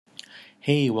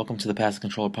Hey, welcome to the Pass the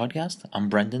Controller podcast. I'm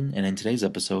Brendan, and in today's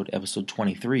episode, episode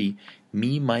 23,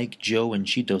 me, Mike, Joe, and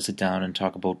Cheeto sit down and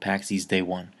talk about PAX East Day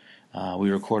 1.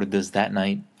 We recorded this that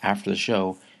night after the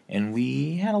show, and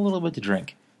we had a little bit to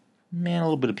drink. Man, a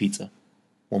little bit of pizza.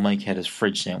 Well, Mike had his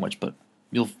fridge sandwich, but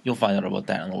you'll find out about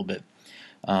that in a little bit.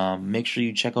 Make sure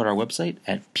you check out our website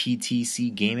at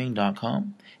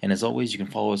ptcgaming.com, and as always, you can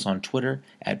follow us on Twitter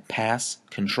at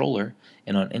PassController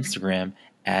and on Instagram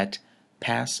at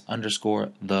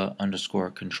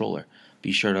pass_the_controller.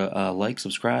 Be sure to like,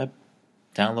 subscribe,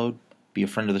 download, be a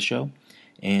friend of the show,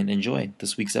 and enjoy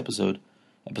this week's episode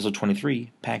 23,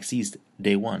 PAX East,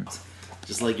 Day 1.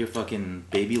 Just like your fucking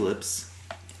baby lips,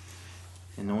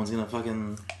 and no one's gonna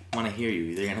fucking want to hear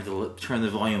you. They're gonna have to turn the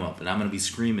volume up, and I'm gonna be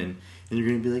screaming, and you're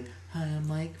gonna be like, "Hi, I'm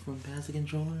Mike from Pass the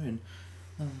Controller," and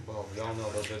well, we all know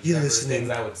those are You're the listening,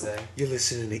 things I would say. You're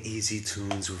listening to Easy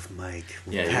Tunes with Mike.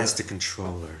 Yeah, Pass the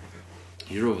Controller.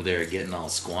 you're over there getting all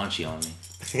squanchy on me.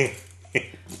 I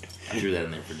threw that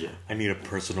in there for Joe. I need a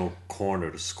personal corner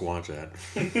to squanch at.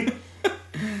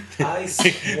 I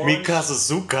Mi casa,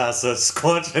 su casa.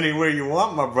 Squanch anywhere you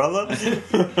want, my brother.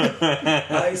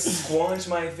 I squanch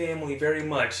my family very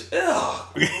much. Ugh,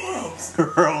 gross.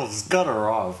 Girls, cut her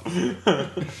off.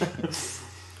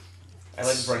 I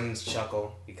like Brendan's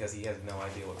chuckle because he has no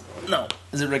idea what's going on. No,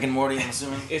 is it Rick and Morty? I'm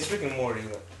assuming. It's Rick and Morty.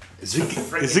 But Is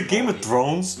it Game of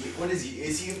Thrones? What is he?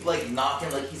 Is he like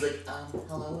knocking? Like he's like,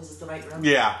 hello, is this the right room?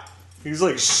 Yeah. He's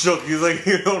like shook. He's like,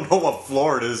 you don't know what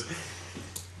floor it is.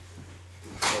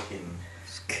 Fucking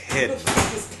Kid. Who the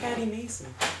fuck is Taddy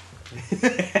Mason?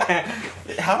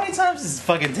 How many times is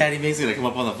fucking Taddy Mason gonna come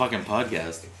up on the fucking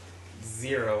podcast?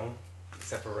 0,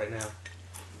 except for right now.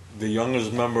 The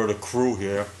youngest member of the crew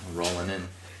here. Rolling in.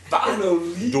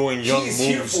 Finally, Doing young he's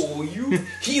moves. here for you.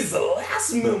 He's the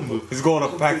last member. He's going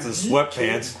to PAX in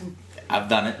sweatpants. I've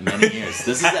done it many years.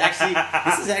 This is actually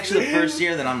the first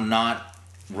year that I'm not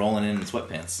rolling in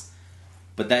sweatpants.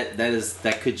 But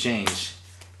that could change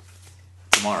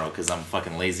tomorrow because I'm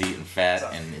fucking lazy and fat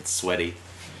and it's sweaty.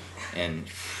 And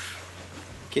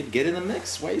kid, get in the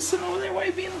mix. Why are you sitting over there? Why are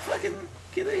you being fucking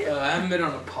get in here? I haven't been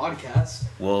on a podcast.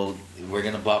 Well, we're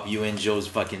gonna bop you in Joe's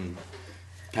fucking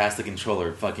Pass the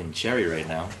Controller fucking cherry right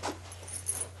now.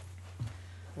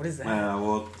 What is that?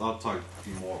 Well, I'll talk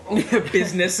more.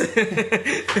 Business.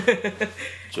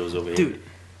 Joe's over here. Dude,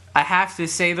 I have to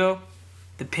say though,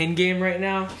 the pin game right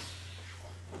now,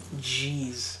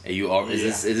 jeez. Are you all,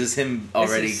 is this him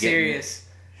already This is getting serious.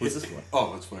 What's this one?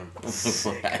 Oh, it's him.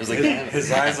 I was like,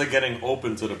 His eyes are getting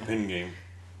open to the pin game.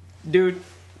 Dude,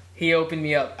 he opened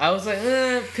me up. I was like,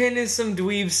 pin is some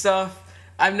dweeb stuff.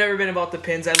 I've never been about the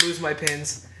pins. I lose my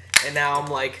pins. And now I'm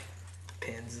like,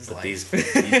 pins is but life. these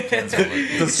pins are like,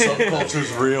 The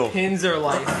subculture's real. Pins are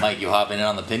life. Mike, you hopping in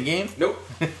on the pin game? Nope.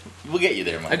 We'll get you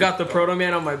there, Mike. I got the Proto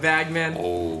Man on my bag, man.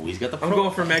 Oh, he's got the. I'm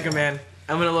going for Mega Man.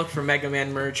 I'm gonna look for Mega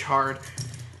Man merch hard.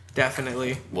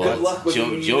 Definitely. Well, Good luck with Joe.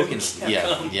 the Joe can.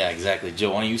 Capcom. Yeah, exactly.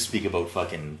 Joe, why don't you speak about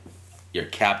fucking your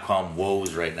Capcom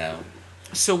woes right now?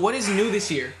 So what is new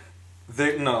this year?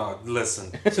 No,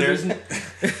 listen. So there's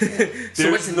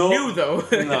so what's new though?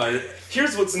 No,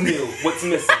 Here's what's new. What's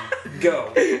missing?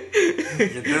 Go.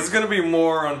 there's gonna be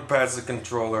more on Pass the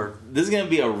Controller. This is gonna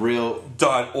be a real.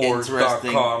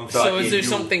 .org.com. So is there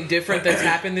something different that's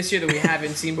happened this year that we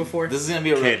haven't seen before? This is gonna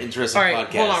be a real Kid. interesting All right,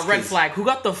 podcast. hold on. Red 'cause flag. Who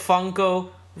got the Funko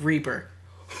Reaper?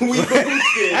 We both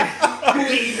did.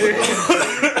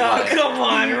 Oh, come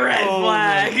on, red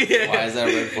flag. Why is that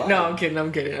a red flag? No, I'm kidding.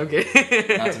 Not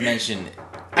to mention,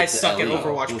 I it's suck at illegal.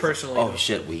 Overwatch personally. Oh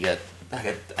shit, I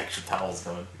got extra towels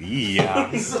coming. Yeah.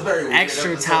 This is a very weird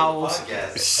Extra episode towels. of the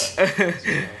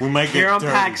podcast. We might Here get on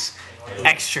dirty. PAX,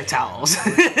 extra towels.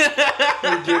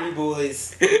 Dirty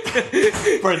boys.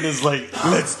 Brendan's like,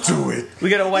 let's do it. We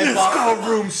gotta wipe Let's off. call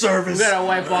room service. We gotta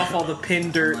wipe off all the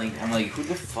pin dirt. I'm like, who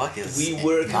the fuck is? We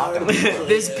work hard.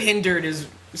 This pin dirt is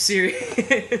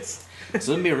serious. So it's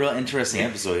gonna be a real interesting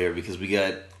episode here because we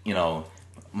got,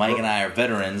 Mike and I are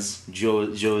veterans. Joe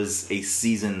is a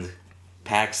seasoned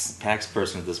PAX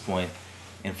person at this point,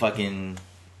 and fucking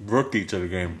Rookie to the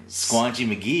game. Squanchy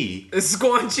McGee.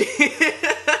 Squanchy.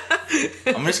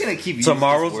 I'm just gonna keep using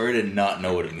Tomorrow's- this word and not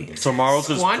know what it means. Tomorrow's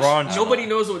is Squanch? prawn. Nobody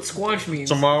knows what squanch means.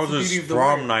 Tomorrow's It's the is beauty of the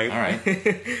prom word. night. All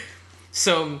right.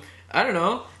 So, I don't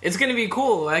know. It's gonna be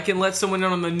cool. I can let someone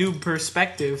in on a new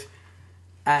perspective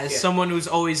as someone who's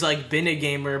always like been a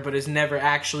gamer but has never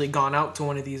actually gone out to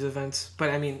one of these events. But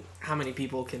I mean, how many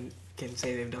people can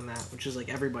say they've done that? Which is like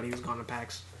everybody who's gone to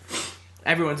PAX.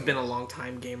 Everyone's been a long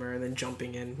time gamer and then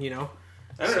jumping in,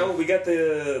 I don't know. We got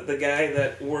the guy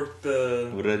that worked the.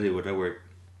 What did I do? What did I work?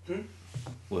 Hmm?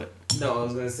 What? No, I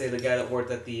was gonna say the guy that worked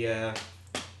at the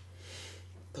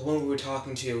The one we were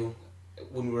talking to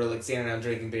when we were like standing around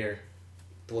drinking beer.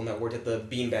 The one that worked at the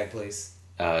beanbag place.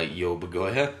 Yo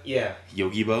Bagoya? Yeah.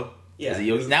 Yogi Bo? Yeah. Is it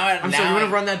Yogi? I'm sorry, you want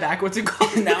to run that back? What's it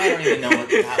called? Now I don't even know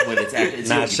what it's actually. It's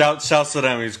Nah, Yogi. shouts to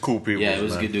them. He's cool people. Yeah, it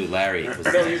was a good dude. Larry. Was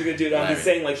No, he was a good dude. I'm Larry. just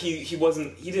saying, like, he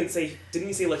wasn't, he didn't say, didn't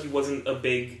he say, like, he wasn't a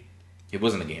big, It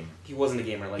wasn't a game. he wasn't a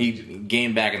gamer, like, He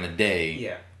gamed back in the day.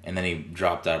 yeah. And then he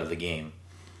dropped out of the game.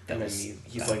 That And then was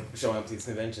he's like, showing up to these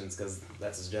conventions, because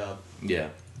that's his job. Yeah.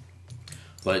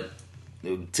 But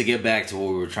to get back to what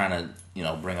we were trying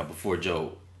to, bring up before,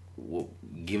 Joe,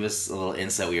 give us a little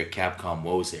insight with your Capcom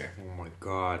woes here. Oh my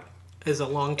god. Is a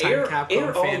longtime Air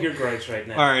Capcom all fan. your gripes right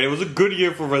now. Alright, it was a good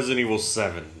year for Resident Evil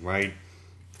 7, right?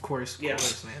 Of course, Yeah.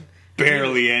 man.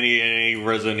 Barely any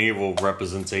Resident Evil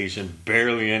representation.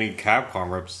 Barely any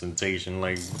Capcom representation.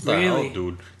 Like, what the Really? hell,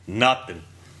 dude? Nothing.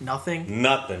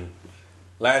 Nothing.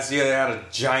 Last year they had a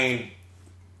giant,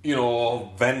 vendor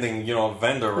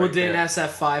Well, right didn't there.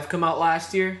 SF5 come out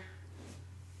last year?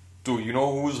 Dude, you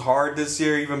know who was hard this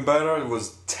year even better? It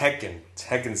was Tekken.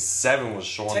 Tekken 7 was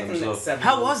showing Tekken themselves. 7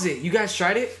 How was it? You guys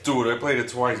tried it? Dude, I played it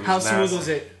twice. It How was smooth nasty. was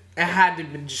it? It had to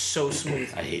have been just so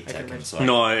smooth. I hate can Tekken. imagine. So I-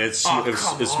 No, it's Oh, it's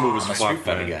come smooth on. as I'm a fuck, Street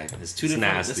Fighter man. guy. There's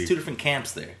nasty. two different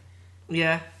camps there.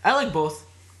 Yeah, I like both.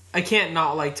 I can't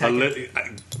not like Tekken.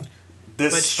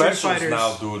 There's But Street specials Fighters-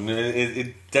 now, dude.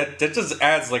 and that just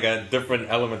adds like a different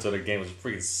element to the game. It's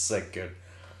freaking sick, kid.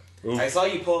 I saw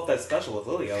you pull up that special with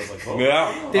Lily. I was like, oh.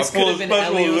 Yeah, This I could pulled have a been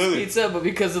special with Elio's Lily. pizza, but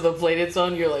because of the plate it's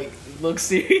on, you're like, look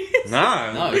serious.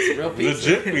 Nah, No, it's a real pizza.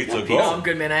 legit pizza. What Go. No, I'm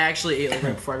good, man. I actually ate like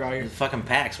right before I got here. Fucking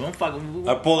packs. We don't fucking.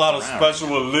 I pulled out a around. special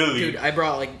with Lily. Dude, I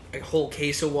brought like a whole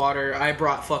case of water. I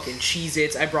brought fucking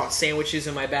Cheez-Its. I brought sandwiches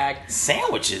in my bag.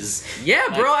 Sandwiches. Yeah,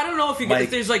 bro. Mike- I don't know if Mike,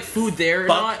 if there's like food there or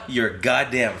Fuck not. your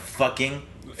goddamn fucking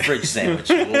fridge sandwich,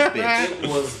 you little bitch. It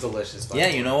was delicious. by Yeah,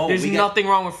 the way. you know what? There's We got- nothing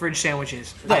wrong with fridge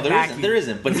sandwiches. No, I there back isn't. you. There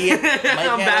isn't. But he, Mike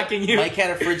I'm had backing you. Mike had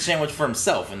a fridge sandwich for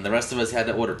himself, and the rest of us had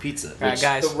to order pizza. All right, which-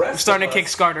 guys, the rest we're starting a of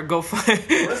us- Kickstarter. Go rest of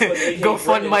us, aka go fund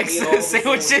Brendan, Mike's ate all the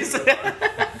sandwiches.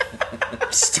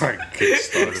 Start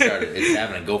Kickstarter. Started. It's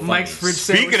happening. Go Mike's fridge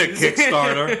Speaking of sandwiches.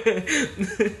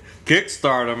 Kickstarter,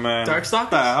 Kickstarter, man. Darkstalkers?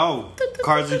 What the hell?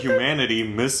 Cards of Humanity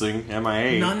missing.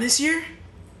 MIA. None this year.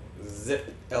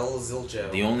 El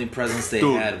Zilcho. The only presents they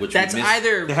Dude, had, which That's we missed,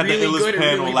 either They had really the illest good or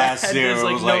panel really last bad. year. There's It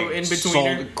like was no like in so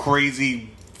betweener. crazy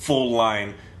full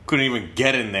line. Couldn't even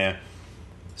get in there.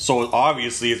 So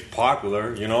obviously it's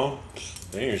popular, you know?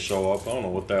 They didn't show up. I don't know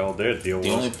what the hell their deal the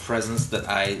was. only presents that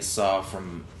I saw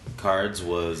from cards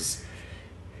was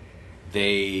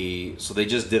they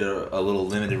just did a little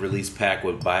limited release pack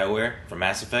with BioWare for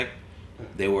Mass Effect.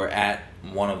 They were at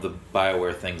one of the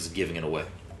BioWare things giving it away.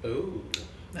 Ooh.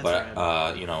 That's But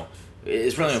right.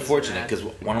 it's really This is unfortunate bad. because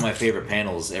one of my favorite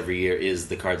panels every year is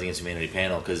the Cards Against Humanity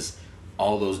panel because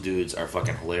all those dudes are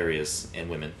fucking hilarious, and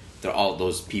women. They're all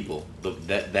those people.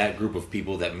 That group of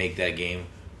people that make that game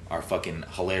are fucking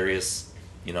hilarious.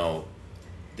 You know,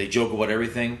 they joke about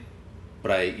everything,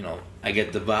 but I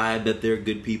get the vibe that they're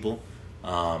good people,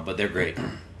 but they're great.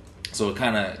 So it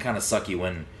kind of sucky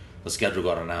when the schedule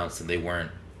got announced and they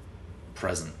weren't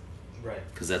present Right.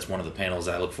 because that's one of the panels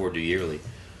that I look forward to yearly.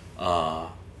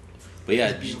 But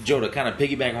yeah, Joe, to kind of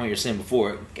piggyback on what you were saying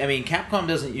before, I mean, Capcom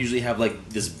doesn't usually have like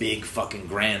this big fucking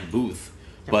grand booth,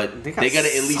 but they they got got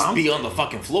to at least be on the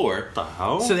fucking floor. What the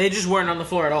hell? So they just weren't on the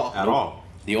floor at all. At all.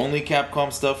 The only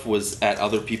Capcom stuff was at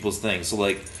other people's things. So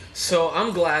like, So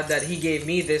I'm glad that he gave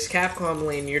me this Capcom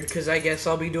lanyard because I guess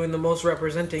I'll be doing the most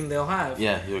representing they'll have.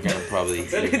 yeah, you're gonna probably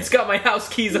It's got my house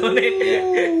keys on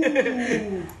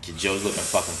it. Joe's looking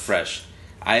fucking fresh.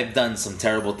 I've done some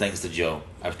terrible things to Joe.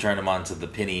 I've turned him on to the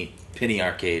penny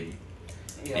arcade,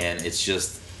 Yeah. and it's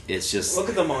just Look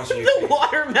at the monster. in your The face.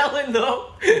 watermelon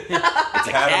though. it's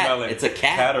a cat. Catermelon. It's a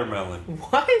cat. Catermelon.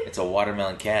 What? It's a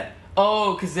watermelon cat.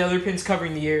 Oh, because the other pin's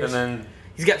covering the ears. And then,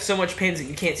 He's got so much pins that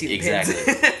you can't see the Exactly. pins.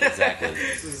 Exactly.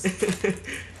 this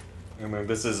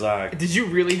is Did you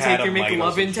really take your Catamite or some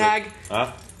McLovin shit. tag?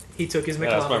 Huh? He took his McLovin Yeah,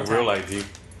 that's my tag. real ID.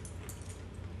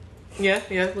 Yeah,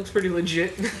 it looks pretty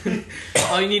legit.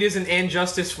 All you need is an "And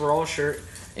Justice for All" shirt.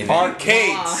 And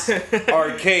Arcades!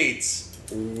 Arcades!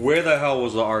 Where the hell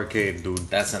was the arcade, dude?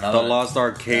 That's another. The Lost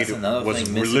Arcade that's another was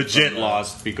thing missing legit from the-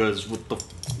 lost because what the?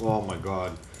 Oh my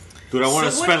god, dude! I want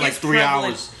to So what spend like is 3 prevalent?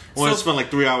 hours. I want to So- spend like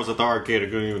 3 hours at the arcade. I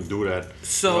couldn't even do that.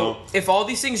 So, you know? if all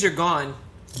these things are gone,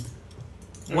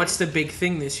 what's the big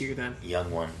thing this year then?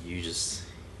 Young one, you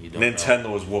don't Nintendo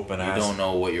know. was whooping You ass. don't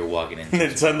know what you're walking into.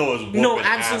 Nintendo was whooping No,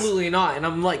 ass. absolutely not. And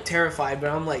I'm like terrified, but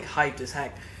I'm like hyped as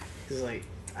heck. Cause like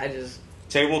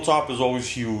Tabletop is always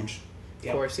huge,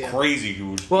 of course, yeah. crazy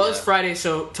huge. Well, it's Yeah. Friday,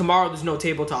 so tomorrow there's no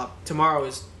tabletop. Tomorrow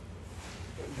is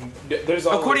There's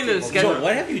always According to the tables. schedule- Joe,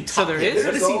 what have you So taught there him? is?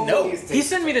 What does he know? always He tables.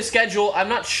 sent me the schedule. I'm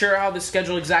not sure how the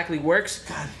schedule exactly works,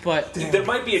 but There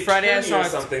might be a Friday I Friday saw or it.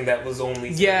 something that was only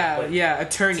yeah, but yeah,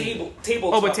 attorney.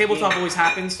 Tabletop. Oh, but tabletop game. always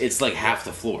happens. It's like half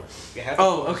the floor. You have to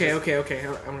Oh, force okay, this- okay, okay.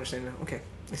 I understand now. Okay,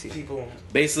 I see. People.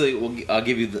 Basically, I'll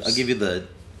give you the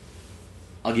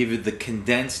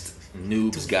condensed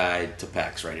noob's guide to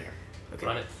PAX right here.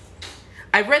 Run it.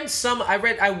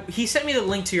 He sent me the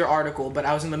link to your article, but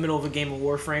I was in the middle of a game of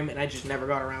Warframe and I just never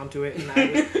got around to it. And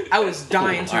I was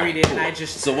dying to Cool. read Alright, it, and cool. I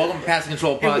just So welcome to Pass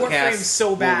Control And Podcast. Warframe's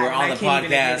so bad, We're and on I the can't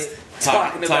even admit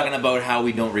podcast it. talking about how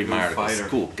we don't read my articles. fighter.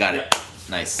 Cool, got it. Yeah.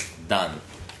 Nice, done.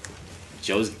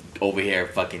 Joe's over here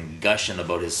fucking gushing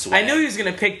about his swag. I knew he was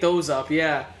gonna pick those up.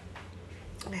 Yeah.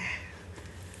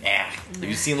 Yeah. Have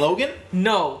you seen Logan?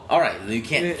 No. All right, you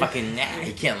can't fucking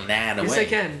you can't nag away. Yes, I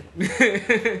can.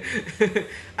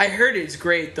 I heard it's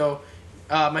great though.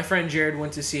 My friend Jared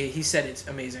went to see it. He said it's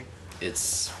amazing.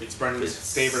 It's It's Brendan's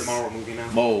favorite Marvel movie now.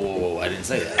 whoa! I didn't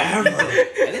say that. I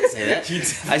didn't say that.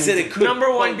 I said it could. Number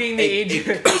one quite- being the age.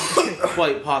 It could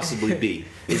quite possibly be.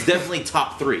 It's definitely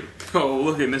top 3. Oh,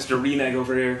 look at Mr. Reneg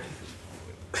over here.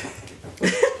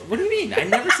 What do you mean? I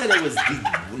never said it was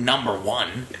the number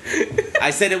 1.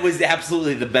 I said it was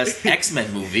absolutely the best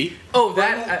X-Men movie. Oh,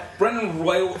 that Brendan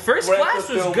Roy. First read Class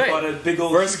the was film good. about a big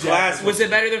old First Hugh Class Jackman. was it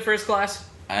better than First Class?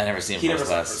 I never seen He First never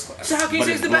saw Class. First Class. So how can you But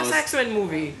say it it's the best blows- X-Men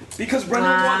movie? Because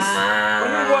Brendan watched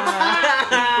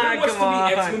Come 3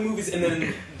 on. X-Men movies, and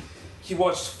then he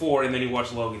watched 4, and then he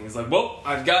watched Logan. He's like, well,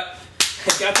 I've got this.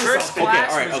 First all-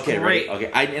 Class Okay, all right, was okay, great. ready?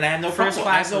 Okay, and I have no First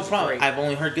problem. I have Class no was problem. great. I've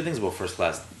only heard good things about First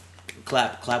Class.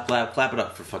 Clap it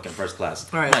up for fucking First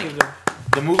Class. All right, Mike, give it a-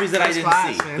 the movies that I First didn't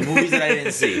Class, see. man. The movies that I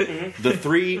didn't see. The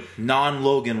 3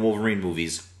 non-Logan Wolverine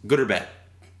movies. Good or bad?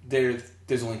 There's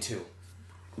only 2.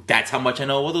 That's how much I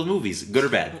know about those movies. Good or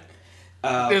bad? It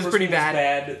was First pretty one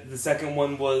bad. The second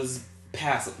one was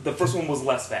passive. The first one was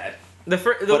less bad. The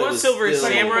But it one was Silver still-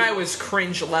 Samurai was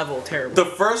cringe level terrible. The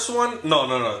first one,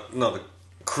 no. The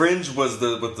cringe was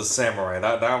with the samurai.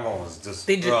 That one was just.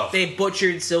 ugh. They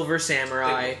butchered Silver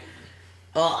Samurai.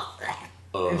 Ugh.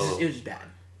 It was bad.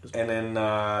 And then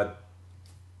the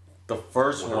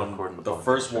first We're one, recording the the podcast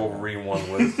first right now. Wolverine one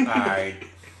was I.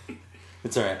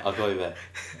 It's alright, I'll call you back.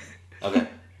 Okay.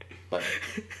 But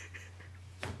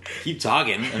keep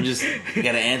talking. I'm just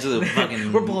gotta answer the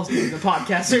fucking We're both doing the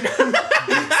podcast right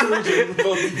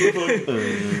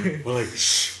now. We're like,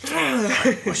 shh.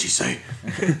 What'd she say?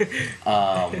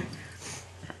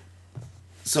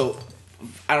 So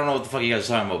I don't know what the fuck you guys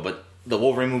are talking about, but the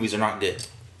Wolverine movies are not good.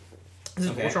 This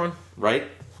is Okay. Voltron. Right?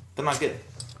 They're not good.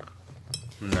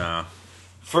 Nah.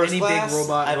 First Any Class, big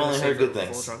robot. I've I would only say heard good for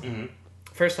things. Voltron.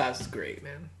 First Class is great,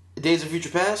 man. Days of Future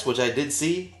Past, which I did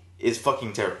see, is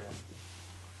fucking terrible.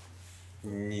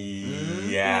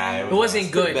 Yeah. It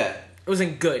wasn't Pretty good. bad. It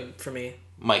wasn't good for me.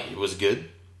 Mike, it was good.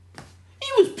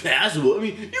 It was passable. I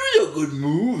mean, it was a good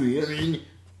movie. I mean,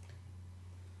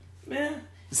 Man,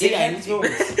 See, it had its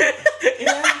moments. It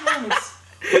had its moments.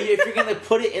 but if you're gonna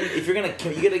put it in, if you're gonna,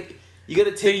 you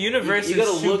gotta take The universe You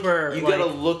gotta is look. super, You gotta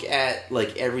like- look at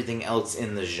like everything else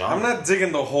in the genre. I'm not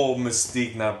digging the whole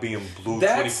Mystique not being blue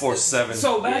That's- 24/7.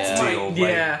 So that's Yeah. my deal. Like,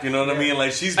 Yeah. you know what I Yeah. mean?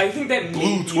 Like she's I think that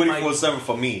blue may be my 24/7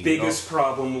 for me. biggest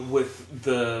problem with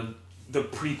the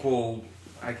prequel.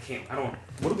 I don't.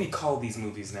 What do we call these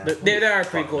movies now? There are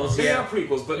prequels, They're yeah. not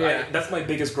prequels, but Yeah. that's my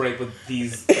biggest gripe with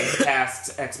these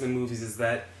past X-Men movies is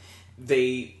that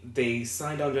they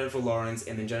signed on Jennifer Lawrence,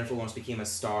 and then Jennifer Lawrence became a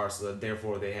star, so that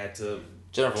therefore they had to.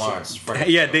 Jennifer Lawrence.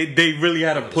 Yeah, they really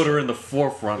had to put her in the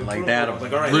forefront like that. Of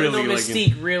Like, all right. really, Even though like,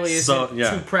 Mystique really isn't so-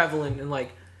 yeah. too prevalent in like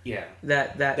Yeah,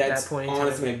 that that's point in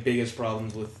honestly time. my biggest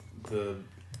problems with the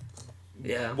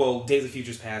Yeah. Days of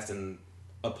Futures Past and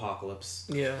Apocalypse.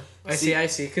 Yeah, I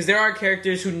see. Because there are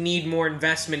characters who need more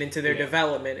investment into their Yeah.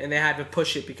 development, and they had to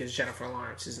push it because Jennifer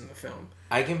Lawrence is in the film.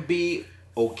 I can be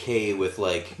okay with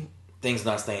like things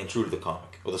not staying true to the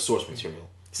comic or the source material.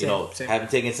 Same, you know, same. having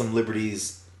taken some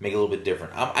liberties, make it a little bit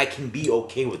different. I can be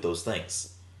okay with those things,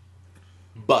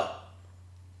 but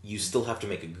you still have to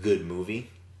make a good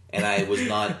movie. And I was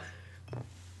not.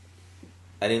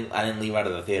 I didn't leave out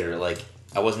of the theater like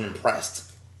I wasn't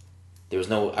impressed. I was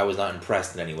not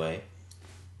impressed in any way.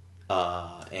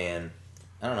 And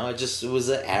I don't know. It was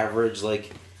an average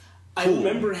like. I cool.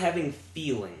 remember having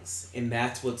feelings, and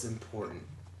that's what's important.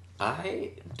 I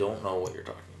don't know what you're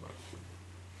talking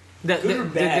about. Good or The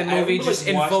bad? I movie remember, just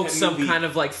like, watching invokes that some movie. kind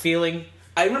of like feeling.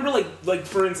 I remember, like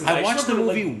for instance, I watched just the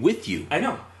remember, movie with you. I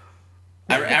know.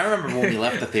 I remember when we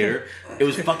left the theater, it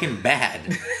was fucking bad.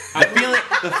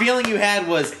 The feeling you had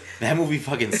was That movie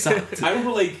fucking sucked. I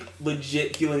remember like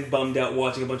legit feeling bummed out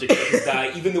watching a bunch of characters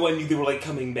die, even though I knew they were like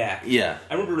coming back. Yeah.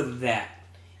 I remember that,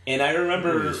 and I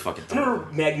remember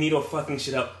Magneto fucking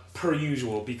shit up per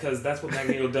usual because that's what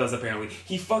Magneto does. Apparently,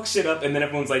 he fucks shit up, and then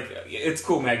everyone's like, "It's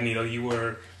cool, Magneto.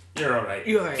 You're all right."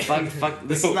 You're right. Fuck.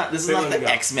 This is not the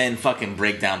X-Men fucking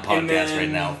breakdown podcast right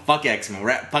now. Fuck X-Men. We're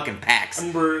at fucking PAX. I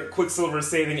remember Quicksilver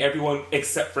saving everyone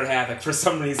except for Havoc for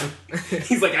some reason.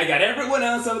 He's like, I got everyone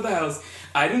else out of the house.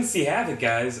 I didn't see Havoc,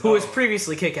 guys. Who was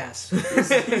previously Kick-Ass.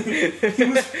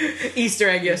 Easter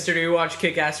egg yesterday, we watched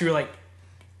Kick-Ass, we were like,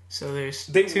 so there's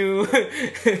two...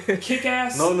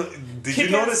 Kick-Ass? No. Did you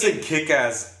notice in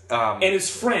Kick-Ass... and his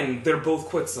friend, they're both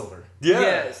Quicksilver.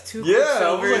 Yeah, it's two I was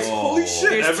Quicksilvers. like, holy shit.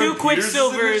 There's Evan two Peters is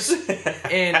in this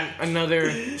Quicksilvers in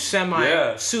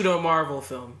another pseudo-Marvel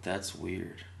film. That's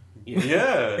weird. shit?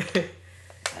 Yeah.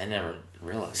 I never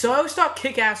realized. So I always thought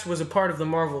Kick-Ass was a part of the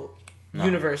Marvel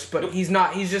universe, but he's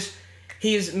not.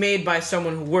 He's made by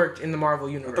someone who worked in the Marvel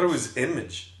universe. I thought it was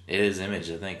Image. It is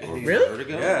Image, I think. Or Really?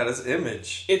 Vertigo? Yeah, that's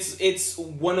Image. It's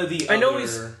one of the I know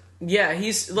other... Yeah,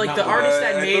 he's like Not the one. artist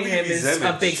that I made believe him he's is a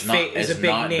Image. big It's not- is a it's big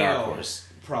not name. Dark Horse.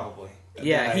 Probably.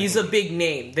 Yeah, That I he's a believe. big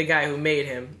name. The guy who made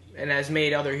him and has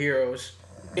made other heroes.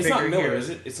 It's not bigger Miller, heroes. is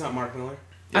it? It's not Mark Miller?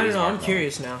 I don't is know. Mark I'm Miller.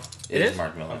 curious now. It is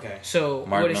Mark Miller. Okay. So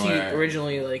Mark what is he Miller-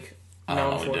 originally like I don't know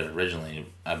known what for? he did originally.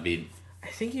 I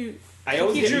think you. I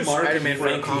always he get drew Mark Spider-Man and for the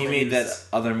Frank. comic. He made that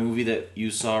other movie that you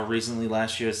saw recently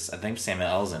last year. I think Samuel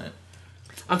L's in it.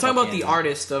 I'm talking about Okay. the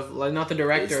artist of, like, not the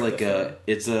director. It's of like the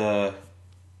film.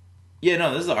 Yeah,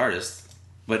 no, this is the artist.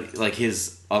 But like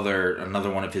another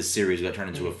one of his series got turned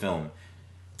into a film.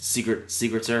 Secret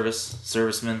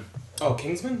Serviceman, Oh,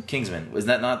 Kingsman? Kingsman. Was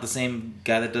that not the same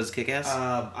guy that does Kick-Ass?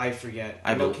 I forget.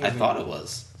 I know thought Kingsman- it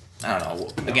was. I don't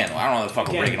know. Again, I don't know the fuck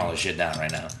we're Again. breaking all this shit down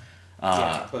right now.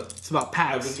 Yeah, but It's about I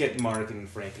PAX. would get Mark and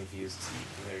Frank confused.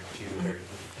 They're two very...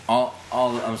 All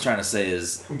I'm trying to say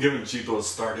is I'm giving Cheeto a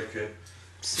starter kit.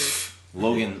 Sick.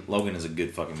 Logan is a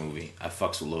good fucking movie. I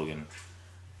fucks with Logan.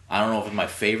 I don't know if it's my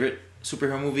favorite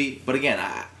superhero movie, but again,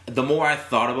 the more I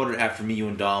thought about it after me, you,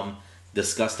 and Dom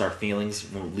discussed our feelings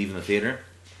when we were leaving the theater,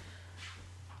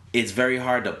 it's very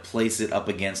hard to place it up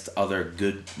against other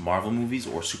good Marvel movies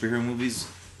or superhero movies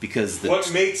because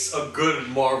What makes a good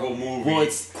Marvel movie? Well,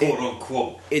 it's- quote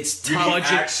unquote. it's You tough. need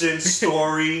action,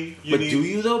 story. You But need... do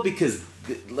you though? Because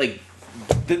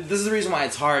this is the reason why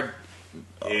it's hard.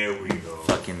 Here we go.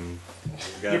 Fucking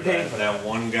You got that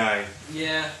one guy.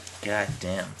 Yeah.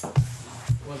 goddamn.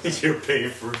 You're paying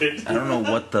for it. I don't know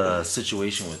what the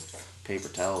situation with paper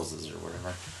towels is or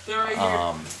whatever. They're right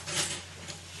here.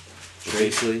 But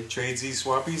basically, Tradesies,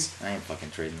 swappies. I ain't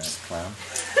fucking trading that clown.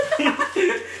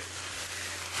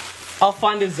 I'll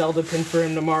find a Zelda pin for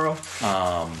him tomorrow.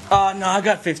 No, I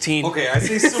got 15. Okay, I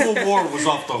say Civil War was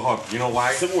off the hook. You know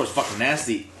why? Civil War is fucking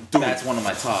nasty. Dude. That's one of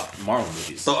my top Marvel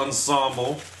movies. The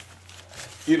ensemble.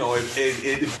 You know,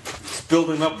 it's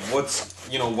building up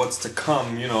what's to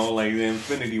come. You know, like the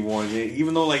Infinity War.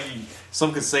 Even though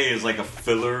some could say it's like a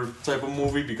filler type of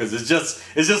movie because it's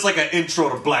just like an intro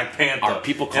to Black Panther. Are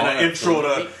people calling and an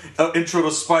it a intro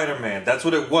to Spider-Man. That's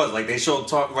what it was. Like they showed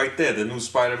talk right there, the new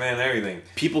Spider-Man and everything.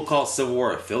 People call Civil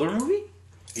War a filler movie?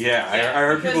 Yeah, I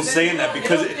heard because people they saying that don't-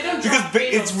 because they don't drop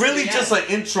it's Thanos really to the just end.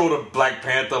 an intro to Black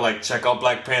Panther. Like, check out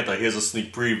Black Panther. Here's a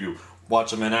sneak preview.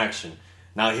 Watch him in action.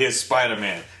 Now here's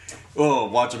Spider-Man. Oh,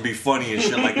 watch him be funny and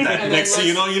shit like that. And Next then thing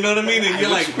you know what I mean? And I you're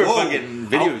wish like, we were whoa, fucking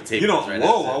videotaping you know, this right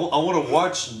whoa, now. I want to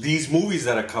watch these movies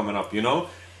that are coming up. You know,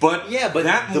 but Yeah, but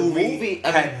that the movie, movie-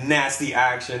 I had nasty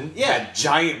action. Yeah. Had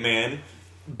Giant Man.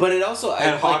 But it also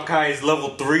And Hawkeye's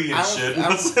level 3 and I don't- shit. I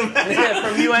don't- Yeah,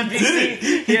 from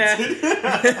UMBC. Yeah.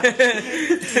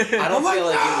 I don't feel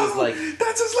like it was like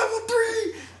That's his level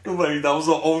 3! Like, that was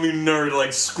the only nerd,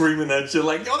 like, screaming that shit,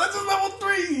 like, yo, that's his level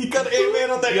 3! He got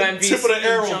A-Man on that UMBC tip of the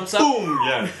arrow, jumps up. boom!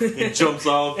 Yeah, he jumps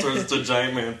out, turns to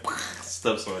Giant Man,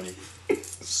 steps on you.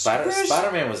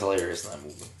 Spider-Man was hilarious in that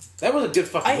movie. That was a good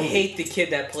fucking I movie. hate the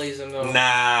kid that plays him, though. Nah,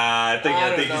 I think I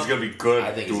don't he's know. gonna be good.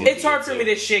 I think dude. he's It's hard for me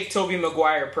to shake Tobey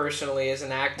Maguire personally as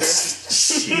an actor.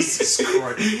 Jesus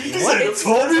Christ. He What? said It's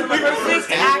Tobey perfect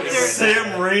Maguire. actor. Sam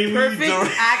Raimi. Perfect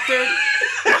dude. actor,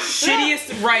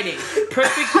 shittiest writing.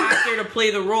 Perfect actor to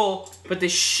play the role, but the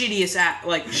shittiest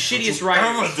shittiest I'm writer.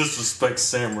 gonna disrespect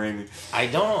Sam Raimi. I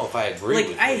don't know if I agree Like,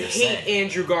 with I what you're hate saying.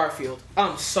 Andrew Garfield.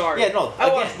 I'm sorry. Yeah, no, I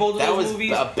again, watched both of that those was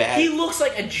movies. a bad- He looks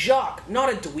like a jock,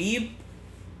 not a dweeb.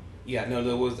 Yeah,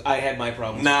 no, I had my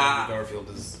problems Nah. with Andrew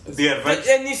Garfield. Is The But, adventure.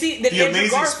 and you see, that The Andrew Amazing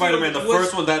Garfield Spider-Man, the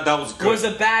first one, that was good. was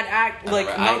a bad act, like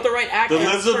I- not the right actor. The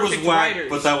Lizard was perfect whack, writers.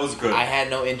 but that was good. I had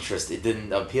no interest. It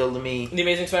didn't appeal to me. The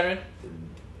Amazing Spider-Man.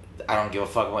 I don't give a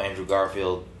fuck about Andrew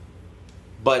Garfield.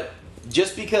 But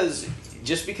just because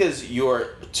your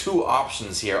two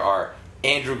options here are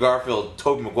Andrew Garfield,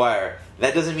 Tobey Maguire,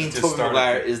 that doesn't mean Tobey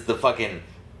Maguire is the fucking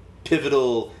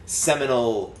pivotal,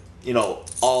 seminal,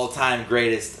 all-time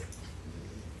greatest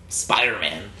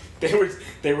Spider-Man.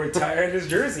 They retired his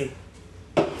jersey.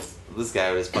 This guy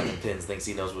with his fucking pins thinks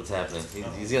he knows what's happening.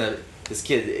 This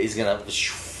kid is gonna.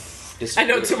 I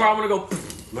know tomorrow I'm gonna go.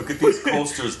 Look at these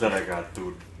coasters that I got,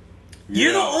 dude.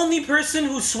 You're the only person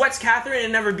who sweats Catherine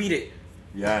and never beat it.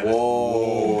 Yeah.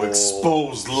 Whoa!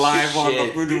 Exposed live on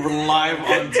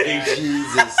tape.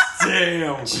 Jesus.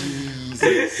 Damn.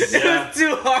 Jesus. Yeah.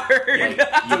 Too hard.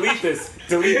 Delete this.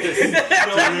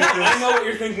 I know what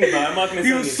you're thinking about. I'm not gonna say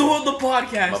You sold the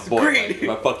podcast. My boy, Great.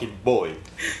 my fucking boy.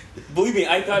 Believe me,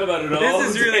 I thought about it all.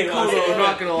 This is really cool though, I'm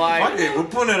not gonna lie. Fuck it, we're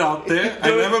putting it out there. I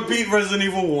never beat Resident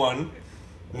Evil 1.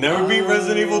 Never beat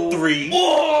Resident Evil 3.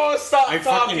 Oh, stop I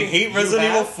talking. fucking hate Resident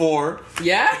Evil 4.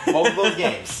 Yeah? Both of those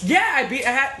games. Yeah, I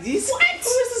had... Who is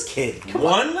this kid? Come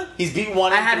One? on. He's beat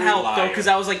one. I and had three. help though, because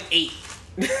I was like 8.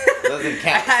 Doesn't count.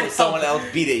 I had So someone help.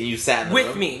 else beat it and you sat in the With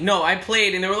room. me. No, I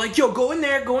played and they were like, yo, go in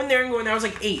there, and go in there. I was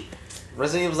like 8.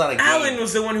 Resident Evil's not a game. Alan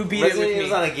was the one who beat Resident it with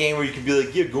Evil's me. not a game where you can be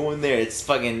like, yeah, go in there. It's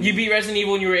fucking... You beat Resident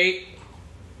Evil when you were 8?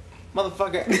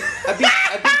 Motherfucker.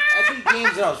 I beat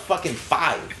games when I was fucking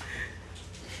 5.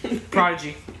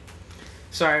 Prodigy.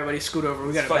 Sorry, everybody, scoot over.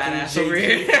 We got a badass over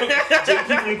here.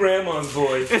 JP from Grandma's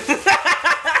boy.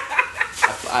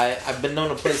 I've been known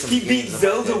to play some He games. beat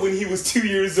Zelda when he was 2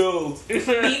 years old.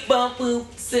 Beep, bump, boop,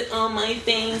 sit on my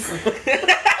face.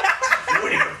 You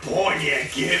weren't even born yet,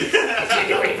 kid.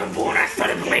 You weren't even born. I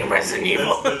started playing Resident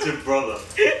Evil. That's your brother.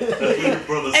 That's what your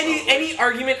brother Any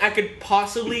argument I could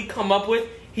possibly come up with,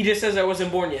 he just says I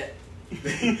wasn't born yet.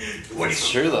 It's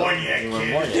true though. Born yet, You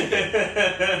weren't kid. born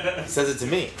yet. He says it to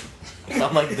me.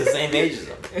 I'm like the same age as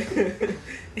him.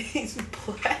 He's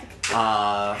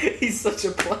black. He's such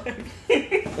a black.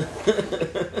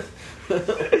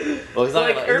 Well, he's not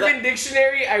Like gonna, Urban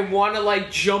Dictionary, I want to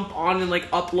like jump on and like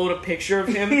upload a picture of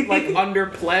him like under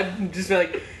pleb, and just be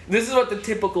like, this is what the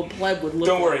typical pleb would look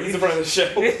Don't like. worry, he's a friend of the show.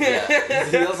 Yeah,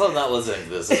 he's also not listening to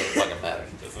this. It doesn't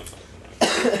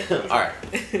fucking matter.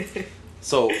 Alright.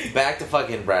 So, back to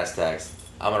fucking brass tacks.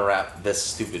 I'm gonna wrap this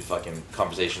stupid fucking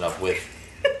conversation up with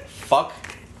fuck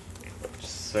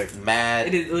Sick.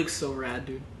 mad. It looks so rad,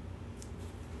 dude.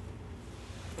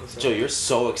 Joe, you're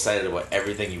so excited about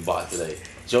everything you bought today.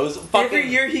 Joe's fucking Every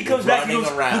year he comes back and running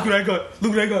goes, around. look what I got,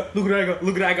 look what I got, look what I got,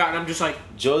 look what I got, and I'm just like,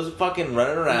 Joe's fucking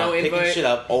running around, No picking invite. shit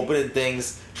up, opening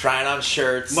things, trying on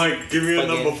shirts. Mike, give me a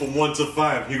Fucking- number from 1 to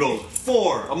 5. He goes,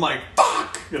 4. I'm like,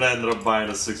 fuck! And I ended up buying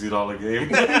a $60 game.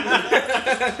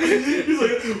 He's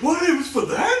like, what? It was for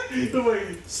that? I'm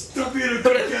like, stop being a but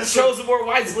good it guess. shows it more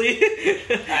wisely.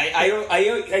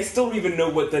 I still don't even know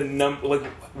what the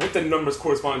what the numbers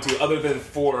correspond to, other than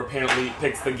 4 apparently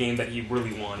picks the game that he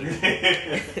really wanted.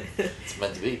 It's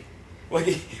meant to be.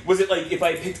 Like, was it like if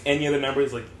I picked any other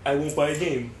numbers, like I won't buy a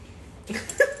game?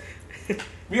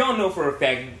 We all know for a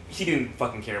fact he didn't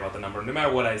fucking care about the number. No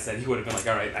matter what I said, he would have been like,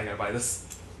 "All right, I gotta buy this."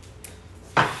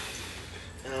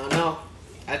 No,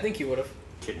 I think he would have.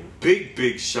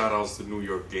 Big shout outs to New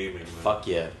York Gaming, man. Fuck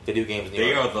yeah. Video games New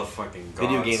They York. are the fucking gods.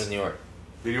 Video games New York.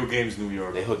 Video games New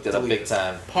York. They hooked it up big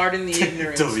time. Pardon the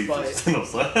ignorance, Delete but this. No,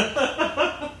 sorry.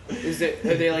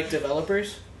 are they like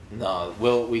developers? No,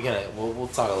 we'll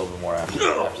talk a little bit more after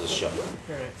the show.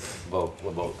 Alright.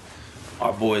 We're both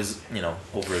our boys,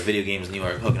 over at Video Games New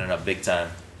York, hooking it up big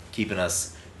time, keeping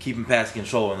Pass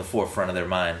Control in the forefront of their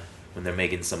mind when they're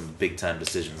making some big time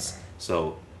decisions.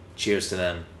 So, cheers to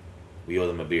them. We owe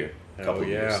them a beer. Hell of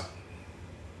yeah. beers.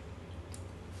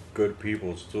 Good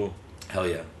peoples, too. Hell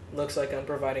yeah. Looks like I'm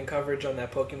providing coverage on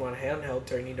that Pokemon handheld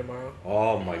tourney tomorrow.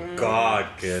 Oh my god,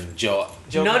 kid. Joe,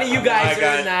 None of you guys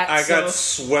are in that. I got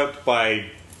so. swept by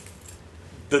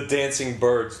the dancing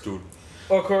birds, dude.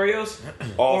 Or Corios?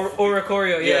 All Or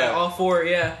Oricorio, yeah, Yeah. all 4,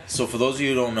 yeah. so for those of you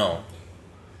who don't know,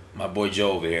 my boy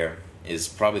Joe over here is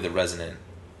probably the resident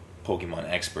Pokemon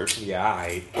expert. Yeah,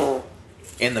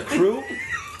 In the crew,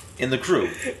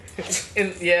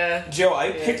 Yeah. Joe,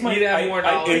 I picked my. You'd have more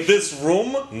I, knowledge. in this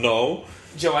room, no.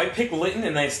 Joe, I picked Litton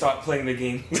and I stopped playing the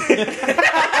game.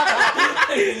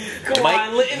 Come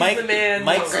on, Litton's the man.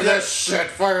 Mike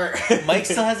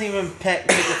still hasn't even picked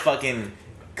a fucking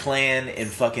clan in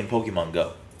fucking Pokemon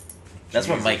Go. That's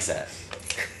where Mike's at.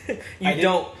 You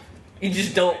don't. You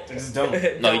just don't. I just don't.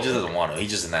 No, he just doesn't want to.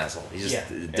 He's just an asshole. He's just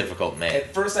Yeah. a difficult man.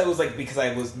 At first, I was like, because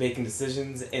I was making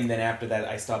decisions, and then after that,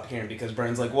 I stopped hearing because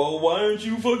Brandon's like, well, why aren't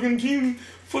you fucking team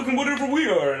fucking whatever we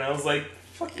are? And I was like,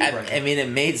 Fuck you, I mean, it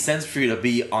made sense for you to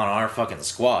be on our fucking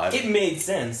squad. It made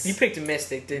sense. You picked a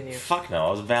Mystic, didn't you? Fuck no,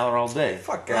 I was Valor all day.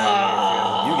 Fuck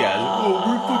out You guys,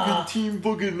 we're fucking team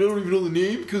fucking, I don't even know the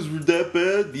name because we're that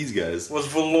bad. These guys. Was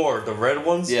Valor the red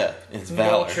ones? Yeah, it's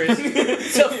Valor. Voltris.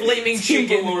 It's a flaming Team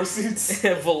chicken. velour suits.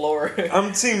 Valor.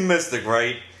 I'm Team Mystic,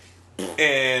 right?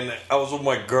 And I was with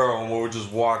my girl and we were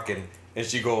just walking, and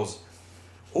she goes,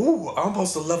 "Ooh, I'm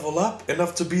supposed to level up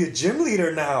enough to be a gym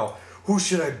leader now. Who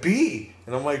should I be?"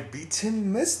 And I'm like, "Be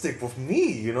Team Mystic with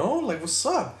me, you know? Like, what's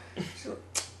up?" She's like,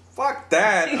 "Fuck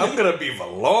that. I'm gonna be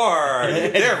Valor.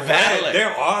 They're Valor. red.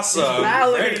 They're awesome.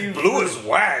 Valor, Red you and blue is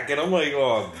whack." And I'm like,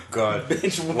 "Oh, God."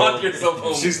 Bitch, walk yourself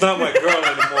home. She's not my girl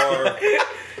anymore,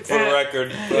 for the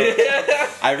record.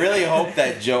 I really hope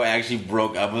that Joe actually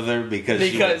broke up with her because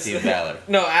she went Team Valor.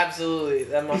 No, absolutely.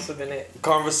 That must have been it.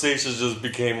 Conversations just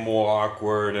became more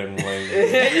awkward and like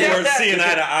we weren't seeing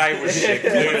eye to eye with shit.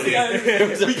 Clearly. There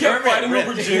was a We kept fighting permanent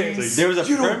over rift. gyms. There was a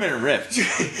permanent rift.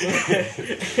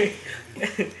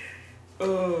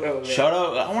 Oh, man. Shout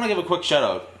out! I want to give a quick shout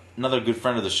out. Another good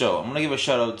friend of the show. I'm gonna give a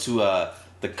shout out to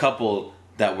the couple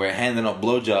that were handing out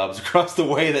blowjobs across the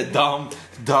way that Dom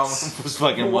was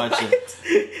fucking watching.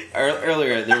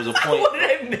 Earlier, there was a point. What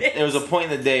did I miss? There was a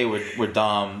point in the day where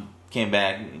Dom came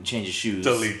back and changed his shoes.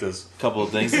 Delete this. Couple of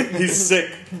things. He's sick.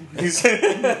 He's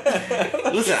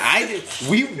Listen,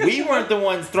 we weren't the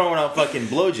ones throwing out fucking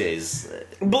blowjays.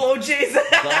 Blow J's.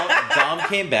 Dom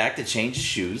came back to change his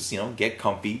shoes, get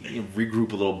comfy,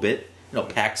 regroup a little bit.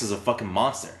 Pax is a fucking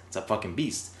monster. It's a fucking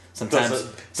beast.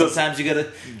 Sometimes you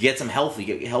gotta get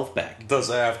get your health back. does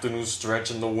an afternoon stretch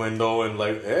in the window and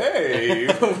like, hey,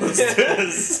 what's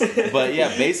this? But yeah,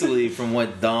 basically from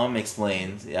what Dom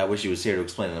explained, I wish he was here to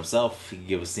explain it himself. He could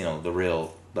give us, the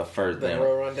real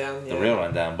rundown. the real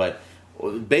rundown. But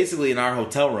basically, in our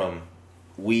hotel room,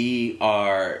 we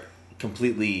are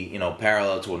completely,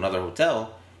 parallel to another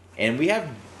hotel, and we have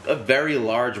a very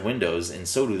large windows, and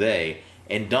so do they.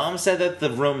 And Dom said that the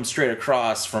room straight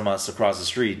across from us, across the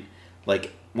street,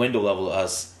 like window level to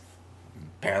us,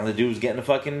 apparently the dude was getting a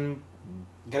fucking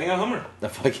Getting a Hummer.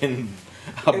 Catching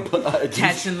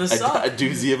the sun. a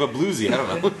doozy of a bluesy. I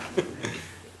don't know.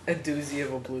 A doozy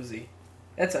of a bluesy.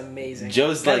 That's amazing.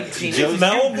 Joe's Gotta like- get genius. Joe's-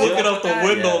 Now I'm looking out the Yeah.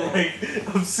 window Yeah.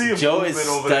 like I'm seeing Joe is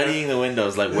movement over studying the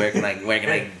windows, like where can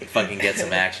I fucking get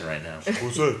some action right now? there.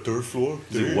 What's that? Third floor?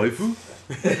 Is it waifu?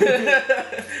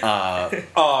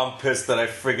 Oh, I'm pissed that I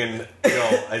friggin'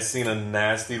 I seen a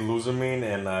nasty Luzamine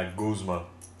and Guzma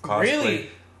cosplay. Really?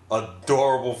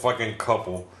 Adorable fucking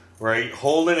couple, right?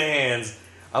 Holding hands.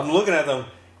 I'm looking at them.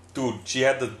 Dude, she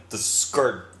had the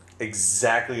skirt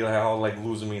exactly how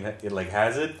Luzamine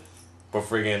has it. But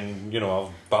friggin', I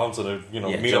was bouncing to,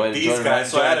 meet up these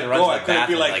guys. So I had to go. I couldn't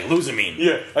be like, Luzamine.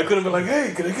 yeah, I couldn't be like,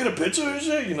 hey, can I get a picture and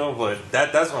shit? But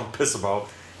that's what I'm pissed about.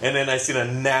 And then I seen a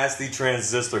nasty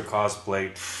transistor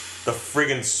cosplay. The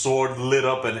friggin' sword lit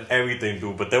up and everything,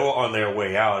 dude. But they were on their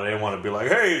way out. They didn't want to be like,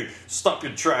 hey, stop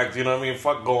your tracks. You know what I mean?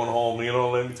 Fuck going home.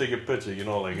 Let me take a picture. It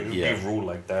would be rude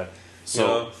like that.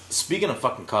 So, speaking of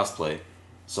fucking cosplay,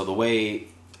 so the way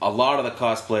a lot of the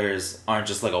cosplayers aren't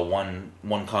just like a one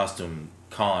costume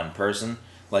con person.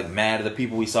 Like, mad at the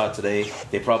people we saw today,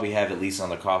 they probably have at least on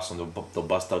their costume. They'll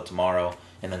bust out tomorrow.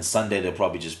 And then Sunday, they'll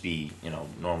probably just be,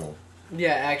 normal.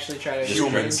 Yeah, actually try to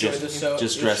Humans. enjoy the show.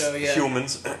 Just the dress show, yeah.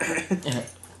 Humans.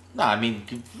 No, I mean,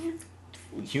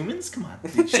 humans? Come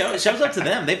on. Shouts out to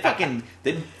them. They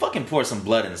fucking pour some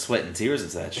blood and sweat and tears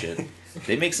into that shit.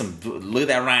 They make some... Look at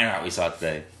that Reinhardt we saw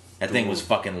today. That thing was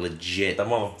fucking legit. That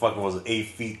motherfucker was 8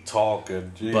 feet tall.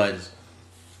 But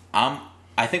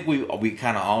I think we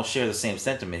kind of all share the same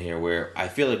sentiment here, where I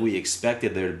feel like we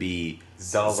expected there to be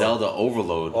Zelda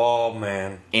overload. Oh,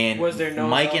 man. And Was there no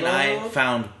Mike Zelda and I overload?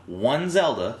 found one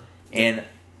Zelda, and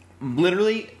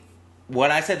literally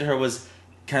what I said to her was,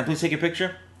 "Can I please take a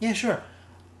picture?" "Yeah, sure."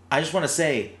 I just want to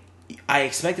say, I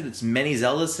expected as many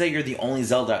Zeldas today. You're the only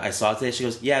Zelda I saw today. She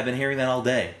goes, "Yeah, I've been hearing that all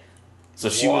day." So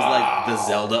she was like the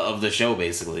Zelda of the show,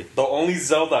 basically. The only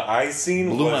Zelda I seen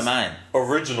Blew was my mind.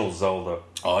 original Zelda.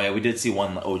 Oh yeah, we did see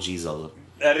one OG Zelda.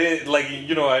 I didn't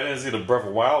I didn't see the Breath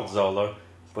of Wild Zelda,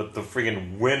 but the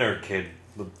freaking winner kid,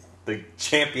 the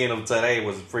champion of today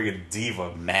was freaking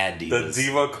Diva. Mad The Divas.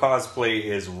 Diva cosplay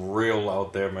is real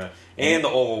out there, man. And the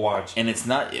Overwatch. And it's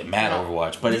not mad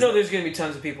Overwatch, but it's there's gonna be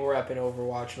tons of people rapping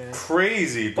Overwatch, man.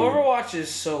 Crazy, dude. Overwatch is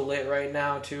so lit right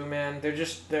now too, man.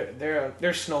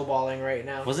 They're snowballing right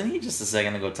now. wasn't he just a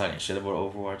second ago talking shit about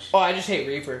Overwatch? Oh, I just hate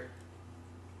Reaper.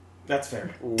 That's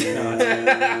fair.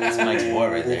 That's Mike's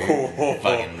boy right there.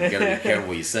 Fucking gotta be careful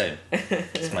what you say.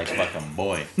 It's Mike's fucking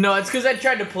boy. No, it's because I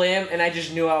tried to play him and I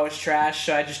just knew I was trash,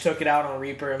 so I just took it out on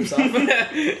Reaper himself.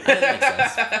 That makes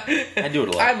sense. I do it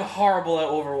a lot. I'm horrible at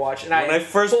Overwatch, and When I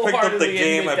first picked up the wholeheartedly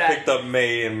game, I admit that. picked up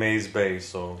May and May's Bay,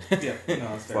 so Yeah, no,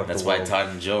 that's fair. Fuck. That's why Todd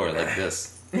and Joe are like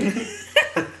this.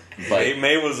 But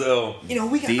May was ill. You know,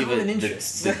 we got Diva, common the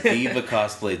interests. Diva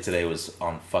cosplay today was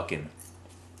on fucking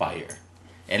fire.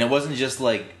 And it wasn't just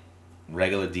like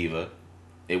regular Diva.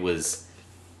 It was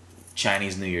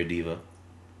Chinese New Year Diva.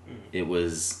 It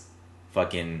was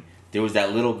fucking... There was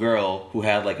that little girl who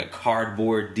had like a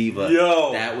cardboard Diva.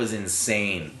 Yo. That was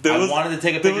insane. There I was- wanted to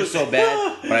take a there picture was- so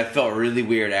bad, but I felt really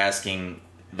weird asking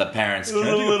the parents. It was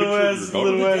 "Can a I take a little picture of ass, your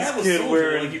daughter?" little ass That was kid soldier,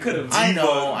 wearing like, you could have. I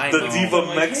know. the know. Diva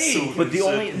Like, mech hey, suit. But the and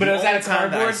only, shit. But the it was at only a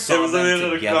time that I cardboard? saw It was them in the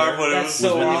together cardboard. It That's was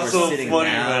so when they were awesome. sitting funny,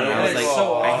 down. man. And I was That is like,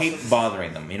 so I awesome. hate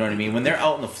bothering them. You know what I mean? When they're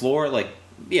out on the floor, like,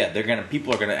 yeah,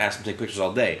 people are gonna ask them to take pictures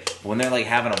all day. But when they're like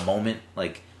having a moment,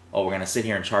 like, oh, we're gonna sit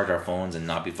here and charge our phones and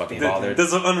not be fucking bothered.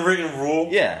 There's an unwritten rule.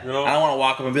 Yeah, You know? I don't want to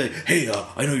walk up and be like, "Hey,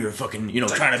 I know you're fucking,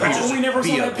 trying to be, Oh, we never be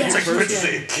saw a that good picture.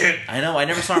 person." kid. I know, I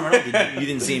never saw him at all. You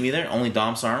didn't see him either. Only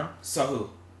Dom saw him. Saw who?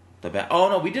 Oh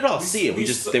no, we did all see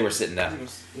it. They were sitting down.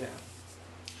 Yeah.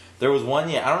 There was one,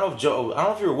 I don't know if Joe, I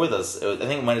don't know if you were with us. I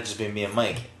think it might have just been me and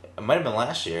Mike. It might have been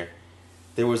last year.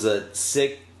 There was a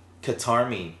sick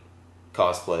Katarmi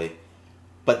cosplay,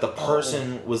 but the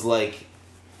person was like,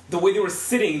 The way they were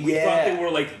sitting, we Yeah. thought they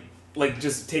were like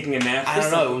just taking a nap. I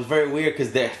don't know, it was very weird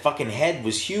because their fucking head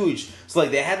was huge. So like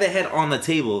they had the head on the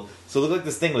table, so it looked like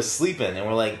this thing was sleeping, and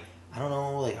we're like, I don't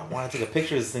know, like I want to take a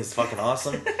picture. This thing's fucking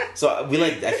awesome. So I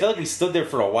feel like we stood there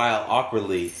for a while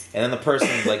awkwardly, and then the person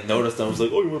like noticed and was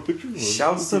like, "Oh, you want a picture?"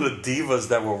 Shouts to the divas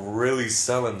that were really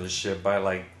selling this shit by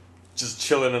like just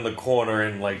chilling in the corner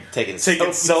and like Taking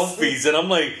selfies. And I'm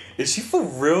like, is she for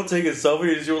real taking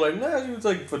selfies? And she was like, nah, she was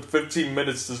like for 15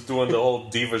 minutes just doing the whole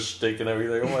diva shtick and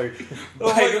everything. I'm like,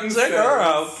 check her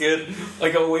out, kid.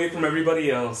 Like away from everybody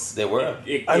else. They were.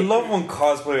 I love when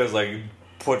cosplayers like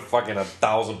put fucking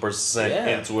 1,000%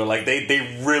 Yeah. into it. Like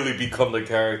they really become the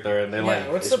character and they like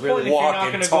what's it's the point really if you're not walk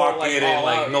gonna and go talk like it all and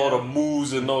like out, know you the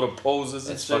moves and know the poses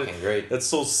and It's shit. fucking great. That's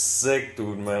so sick,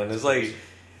 dude, man. It's like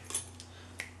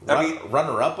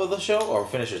Runner up of the show, or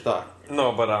finish your thought.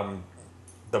 no, but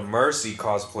the Mercy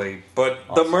cosplay. But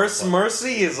Awesome. the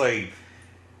Mercy is like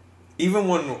even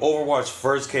when Overwatch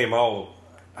first came out,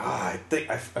 I think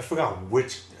I forgot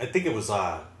which. I think it was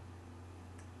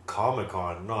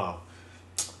Comic-Con. No.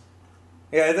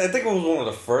 Yeah, I think it was one of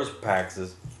the first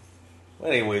PAXs.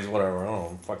 Anyways, whatever. I don't know.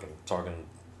 I'm fucking talking.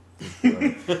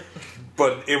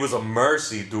 But it was a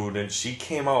Mercy, dude, and she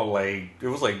came out like it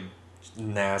was like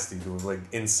nasty, dude, like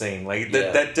insane. Like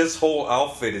that this whole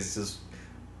outfit is just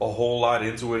a whole lot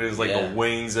into it. It's like Yeah. the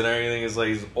wings and everything. It's like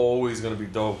it's always gonna be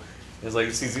dope. It's like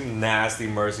you see some nasty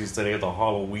Mercies today, the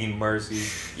Halloween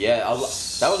Mercies. Yeah, that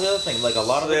was the other thing. Like a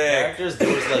lot of the Sick. characters,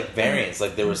 there was like variants.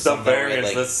 Like there was The some that were, variants,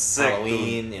 like that's sick,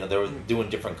 Halloween. They were doing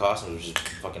different costumes, which is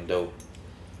fucking dope.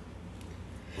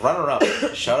 Runner up,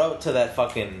 shout out to that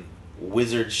fucking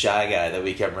wizard shy guy that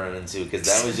we kept running into because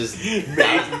that was just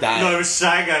No, it was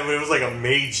Shy Guy, but it was like a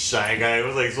mage Shy Guy. It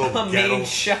was like so A ghetto. main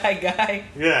shy guy.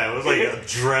 Yeah, it was like a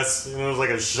dress, and it was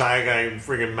like a Shy Guy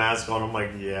freaking mask on. I'm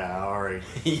like, yeah, alright.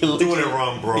 He Doing it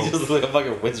wrong, bro. He just looked like a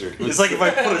fucking wizard. It's like if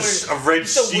I put a red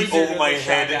It's a sheet wizard over with my a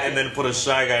Shy head Guy. and then put a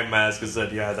Shy Guy mask and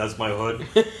said, yeah, that's my hood.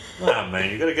 Nah,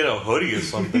 man, you gotta get a hoodie or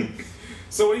something.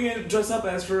 So what are you gonna dress up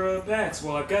as for PAX?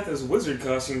 Well, I've got this wizard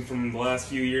costume from the last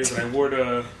few years that I wore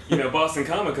to, Boston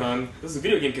Comic Con. This is a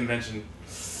video game convention.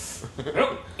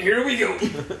 Oh, here we go.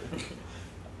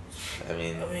 I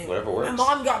mean, whatever works. My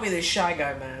mom got me this shy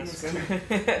guy mask.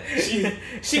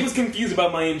 She was confused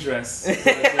about my interests.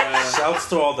 But, Shouts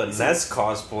to all the Ness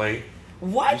cosplay. You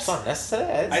What? saw Ness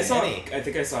today? I saw. any. I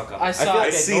think I saw a couple. I saw. feel like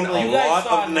I've seen normally- a You guys lot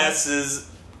saw of Ness?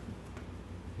 Nesses.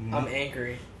 I'm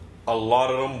angry. A lot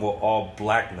of them were all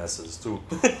black Nesses, too.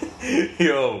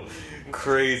 Yo,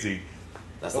 crazy.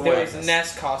 That's the There way was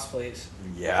Ness cosplays,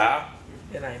 Yeah.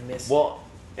 and I missed. Well,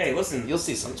 Hey, listen. you'll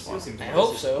see some tomorrow. I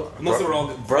hope so. Unless they're all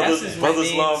brothers. Ness is my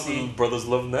main Brothers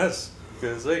scene. love Ness.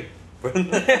 Because hey.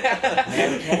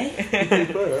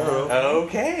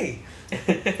 okay.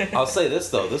 Okay. I'll say this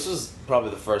though. This was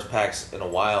probably the first PAX in a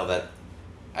while that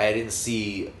I didn't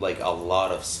see like a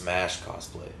lot of Smash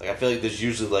cosplay. Like I feel like there's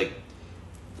usually like,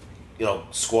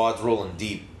 squads rolling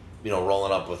deep,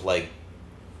 rolling up with like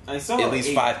I saw at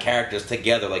least 5 characters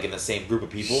together, like in the same group of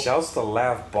people. Shouts to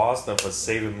Laugh Boston for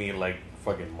saving me like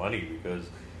fucking money because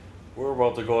we're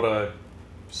about to go to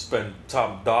spend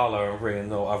top dollar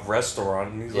in a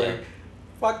restaurant and he's Yeah. like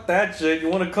Fuck that shit. You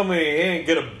want to come in here and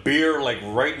get a beer like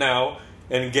right now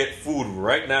and get food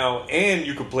right now, and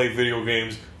you can play video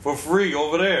games for free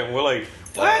over there. And we're like,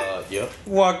 what? Yep.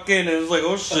 Walk in and it's like,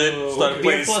 oh shit. Started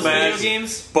playing Smash, video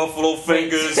games? Buffalo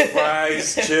Fingers,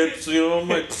 fries, chips. You know, I'm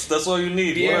like, that's all you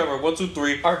need. Beer. Whatever. 1, 2,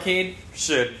 3. Arcade.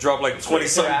 Shit. Drop like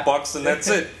 20-something bucks and that's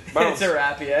it. Bounce. It's a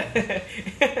wrap,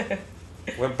 yeah.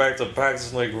 Went back to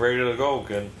PAX like ready to go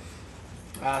again.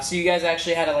 So you guys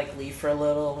actually had to like leave for a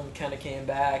little and kind of came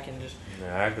back and just.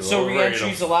 Yeah, because So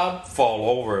re-entries allowed?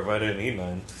 Fall over if I didn't eat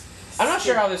none. I'm not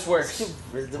sure how this works. He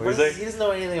doesn't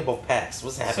know anything about PAX.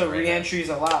 What's happening? So re-entries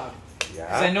allowed. Yeah.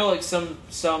 Because I know like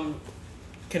some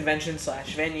conventions /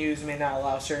 venues may not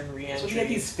allow certain re-entries. So we have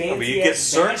these I mean, fancy you get ass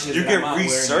search, badges you that get I'm not wearing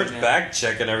research right now. back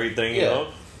check and everything. You Yeah. know,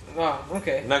 Oh,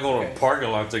 okay. you're not going to Okay. a parking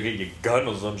lot to get your gun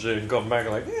or some shit and come back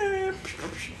like, pew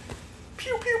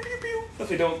pew pew pew. But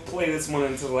they don't play this one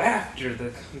until after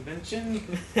the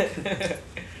convention.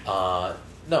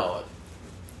 No.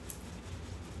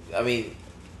 I mean,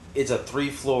 it's a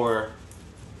 3-floor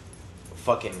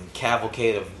fucking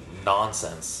cavalcade of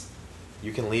nonsense.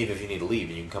 You can leave if you need to leave,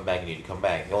 and you can come back and you need to come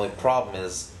back. The only problem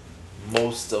is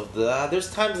most of the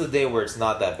there's times of the day where it's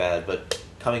not that bad, but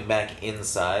coming back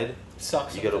inside,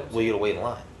 Sucks. you gotta wait in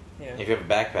line. Yeah. If you have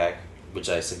a backpack, which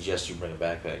I suggest you bring a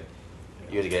backpack,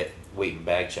 you have to get weight and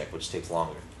bag check, which takes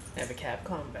longer. I have a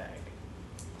Capcom bag.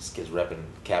 This kid's repping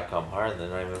Capcom hard, and they're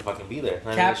not even gonna fucking be there.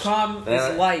 They're not Capcom even-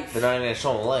 is life. They're not even gonna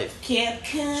show them life. Show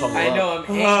 'em I love. know I'm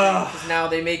angry because now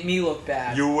they make me look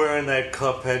bad. You wearing that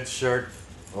Cuphead shirt?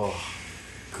 Oh,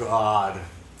 God.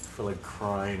 I feel like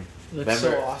crying. You look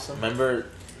so awesome. Remember,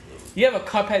 You have a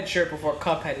Cuphead shirt before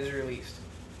Cuphead is released.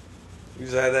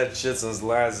 You've had that shit since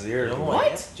last year. you know who What? I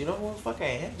am? Do you know who the fuck I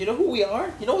am? Do you know who we are?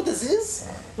 You know what this is?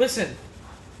 Listen,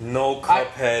 No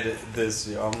Cuphead this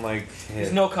year. I'm like, there's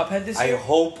hey, no Cuphead this I year.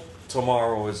 hope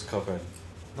tomorrow is Cuphead.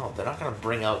 No, they're not gonna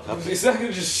bring out Cuphead. It's not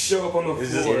gonna just show up on the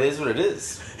It's floor. It is what it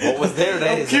is. What was there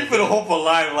today I'm is keeping hope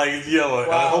alive. Like, yo, I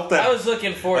Wow, hope that I was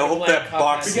looking forward I to hope playing that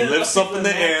box Cuphead. lifts up in the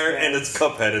Max air Max. and it's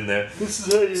Cuphead in there.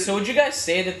 So would you guys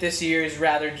say that this year is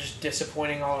rather just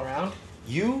disappointing all around?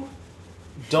 You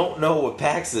don't know what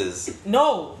PAX is.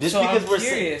 No. Just so because I'm we're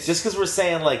curious. just because we're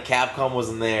saying like Capcom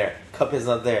wasn't there, Cuphead's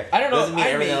not there. I don't know. Doesn't mean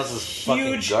I'm everything a else is fucking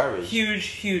huge, garbage.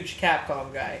 huge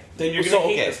Capcom guy. Then you're So, gonna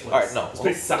hate okay, this place. alright, no, This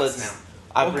place sucks let's- now.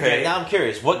 Okay. Now I'm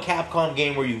curious. What Capcom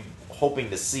game were you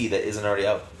hoping to see that isn't already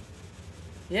out?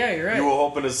 Yeah, you're right. You were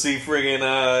hoping to see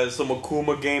friggin' some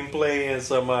Akuma gameplay and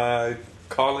some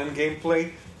Colin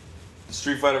gameplay?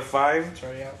 Street Fighter 5? It's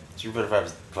already out. Street Fighter 5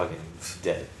 is fucking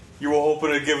dead. You were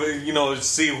hoping to give it,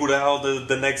 see who the hell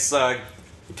the next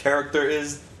character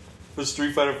is for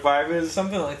Street Fighter 5 is?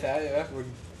 Something like that. Yeah.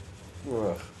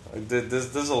 Ugh.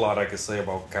 There's a lot I could say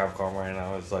about Capcom right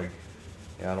now. It's like,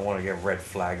 yeah, I don't want to get red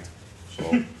flagged. So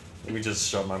let me just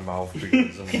shut my mouth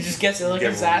because He just gets like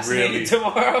Get assassinated really-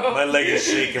 tomorrow. my leg is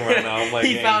shaking right now. I'm like,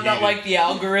 He yeah, found out heated. like the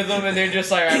algorithm, and they're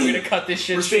just like, "I'm gonna cut this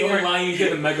shit We're staying in short." line. You hear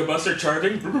the Mega Buster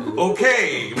charging.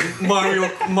 Okay,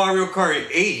 Mario Kart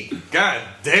 8. God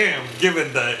damn,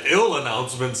 given the ill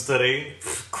announcements today,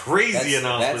 crazy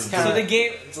announcements. That's So kinda- the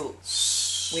game.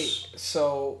 Wait.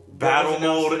 So what Battle was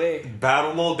announced mode. today?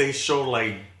 Battle mode. They showed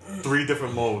like 3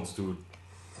 different modes, dude.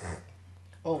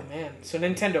 Oh man. So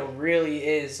Nintendo really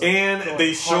is. Like, And going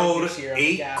they hard showed this year on the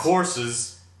 8 gas.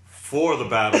 courses for the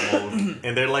battle mode,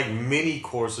 and they're like mini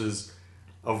courses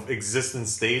of existing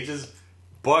stages,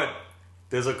 but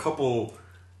there's a couple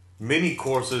mini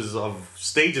courses of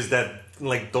stages that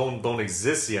like don't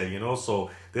exist yet,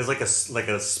 So there's like a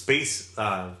space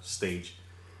stage.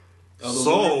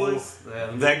 So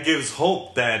that gives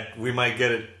hope that we might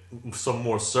get some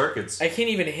more circuits. I can't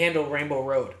even handle Rainbow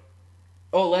Road.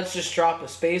 Oh, let's just drop a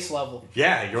space level.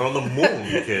 Yeah, you're on the moon,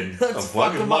 kid. Let's A fuck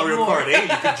fucking 'em up Mario more. Kart 8, you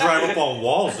can drive up on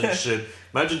walls and shit.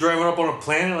 Imagine driving up on a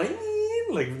planet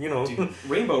Dude,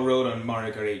 Rainbow Road on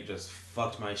Mario Kart 8 just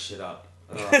fucked my shit up.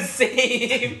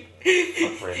 Same.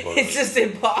 Rainbow It's just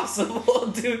impossible,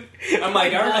 dude. I'm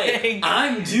like, all right, Like-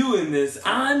 I'm doing this,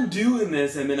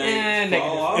 and then I And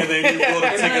fall off. And then you go to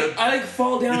And take I like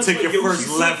fall down. you it's take like your Yoshi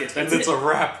first left, Circuit. and That's it's it. a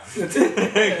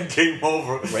wrap. Game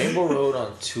over. Rainbow Road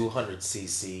on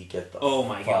 200cc. Get the Oh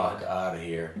my fuck God. out of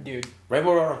here. Dude,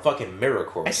 Rainbow Road on fucking Mirror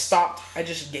Course. I stopped. I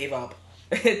just gave up.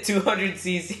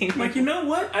 200cc. I'm like, you know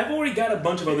what? I've already got a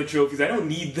bunch of other trophies. I don't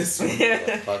need this one.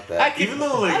 Yeah, fuck that. I could- Even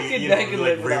though I like could- you I could know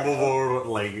live like without Rainbow that. Road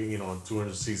like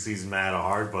 200cc's mad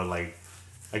hard, but like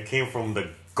I came from the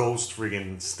Ghost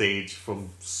friggin' stage from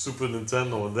Super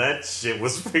Nintendo, and that shit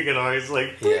was freaking hard. It's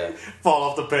like Yeah. fall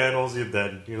off the panels, you're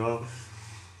dead.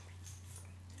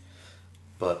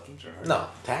 But no,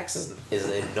 PAX is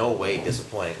in no way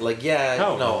disappointing. Like, yeah,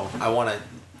 Hell no, no. I want to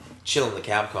chill in the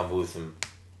Capcom booth and,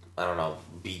 I don't know,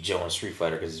 beat Joe in Street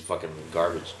Fighter because he's fucking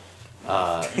garbage.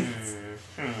 But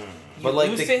like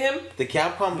lose to him? the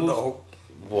Capcom booth. No.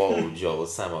 Whoa, Joe,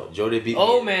 let's time out. Joe did beat me.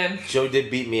 Oh man, Joe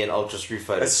did beat me in Ultra Street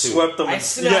Fighter I 2. swept them. I in,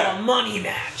 smell yeah, a money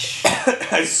match.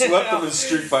 I swept them in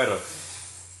Street Fighter.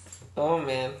 Oh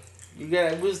man, You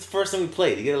gotta. It was the first time we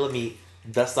played. You gotta let me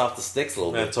dust off the sticks a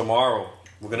little Man, bit. tomorrow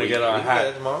we're gonna get our We can get it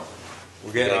hat. tomorrow,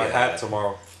 We're getting gotta our get a hat hat.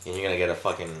 tomorrow. and you're gonna get a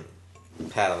fucking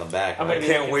pat on the back. I'm right? I gonna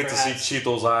be can't looking wait for to hats. see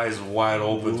Cheeto's eyes wide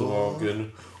open tomorrow.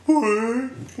 Again.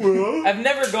 I've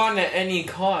never gone to any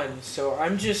con, so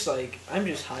I'm just hyped,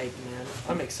 man.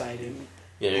 I'm excited.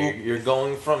 Yeah, you're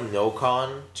going from no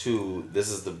con to this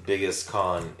is the biggest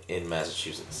con in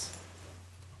Massachusetts.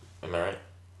 Am I right?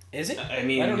 Is it? I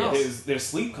mean, I don't know.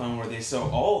 there's SleepCon where they sell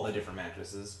all the different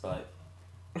mattresses, but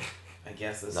I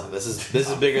guess No, this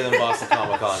is bigger than Boston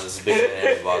Comic Con. This is bigger than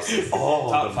any Boston. Oh,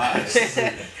 top the-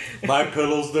 five. my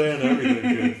pillows there and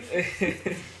everything.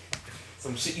 Dude.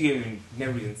 Some shit you ain't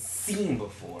never even seen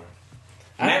before.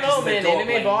 I don't know, Mattresses that man. go up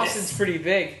Anime like Boston's this. pretty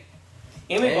big.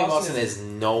 Anime Boston is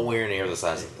nowhere near the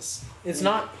size of this. It's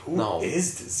not. Who No.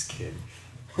 is this kid?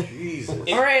 Jesus.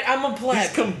 All right, I'm a pleb.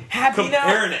 He's Happy now.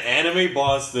 comparing Anime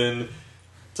Boston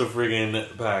to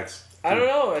friggin' PAX. I don't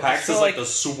know. I just PAX feel is like the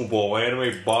Super Bowl.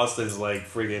 Anime Boston's like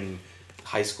friggin'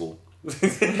 High school.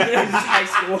 high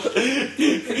school.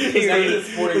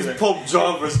 It's Pope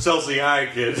John versus Chelsea High,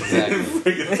 kid. Exactly.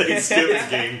 Friggin' Thanksgiving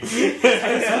game.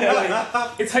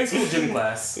 It's high school gym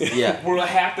class. Yeah. Where like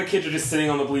half the kids are just sitting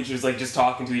on the bleachers, like just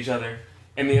talking to each other,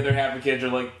 and the other half of the kids are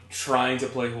like trying to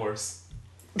play horse.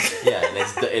 Yeah, and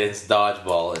it's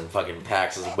dodgeball and fucking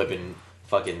PAX is whipping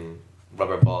fucking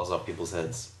rubber balls off people's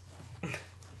heads.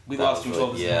 We That lost was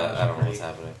control of really- this Yeah, match I don't know pretty, what's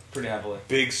happening. pretty happily.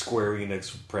 Big Square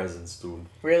Enix presence, dude.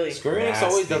 Really? Square Enix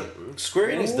always does. Square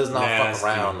Enix does not fuck Nasty.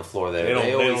 around on the floor there. They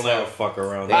don't always ever have. fuck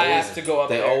around. They I always- have to go up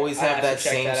They there. always I have that to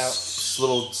check same that out.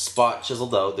 little spot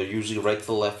chiseled out. They're usually right to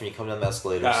the left when you come down the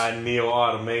escalators. Neo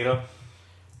Automata.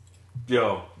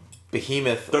 Yo,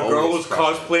 Behemoth. the girl always was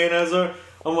crushes it. cosplaying as her.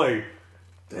 I'm like,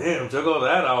 damn, check out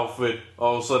that outfit.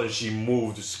 All of a sudden she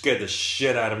moved, it scared the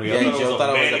shit out of me. Yeah, I thought Joe it was thought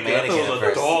a it was a mannequin. I thought mannequin it at was a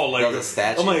first. doll. Like, That was a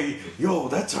statue. I'm like, yo,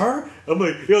 that's her? I'm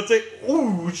like, yo,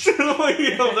 ooh, shit. I'm like,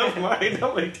 yo, never mind.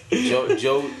 I'm like,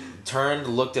 Joe turned,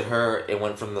 looked at her, and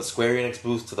went from the Square Enix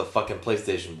booth to the fucking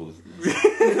PlayStation booth.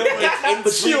 In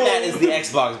between that is the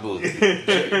Xbox booth.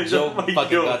 Joe I'm like,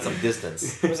 fucking yo. got some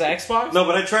distance. Was that Xbox? No,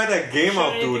 but I tried that game Try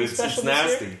out, dude. anything It's special this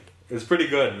nasty. year? It's pretty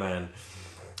good, man.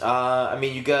 I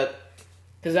mean, you got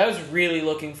Because I was really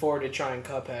looking forward to trying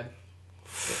Cuphead.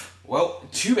 Well,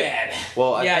 too bad.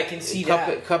 well. Yeah, I think can see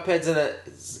Cuphead's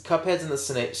in the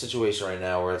situation right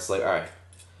now where it's like, all right,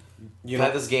 You we've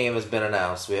had this game has been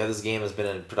announced. We have this game has been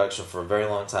in production for a very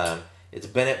long time. It's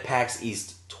been at PAX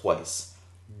East twice.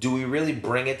 Do we really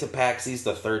bring it to PAX East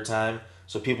the third time?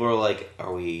 So people are like,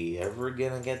 are we ever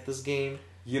gonna get this game?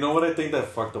 You know what I think that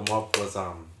fucked them up was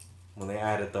when they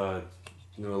added the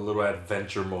little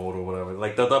adventure mode or whatever,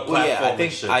 like the platform. Well, yeah,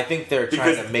 and shit. I think they're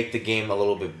trying Because- to make the game a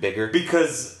little bit bigger.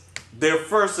 Because their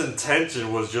first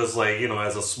intention was just like,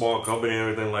 as a small company and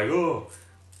everything, like, oh,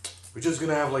 we're just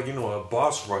gonna have like, a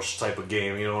boss rush type of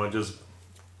game, and just,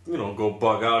 go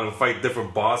bug out and fight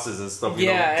different bosses and stuff,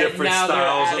 Yeah, and different now they're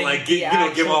styles and adding like, the give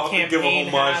actual a campaign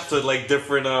homage half. to like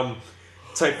different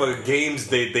type of games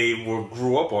they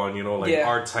grew up on, like Yeah.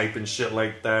 art type and shit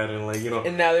like that, and like,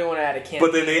 And now they want to add a campaign.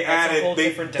 But then they That's a whole added,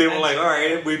 different they were like,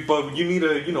 dimension. all right, but you need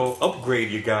to,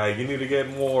 upgrade your guy. You need to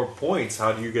get more points.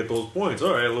 How do you get those points?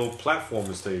 All right, a little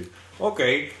platforming stage.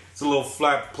 Okay, it's a little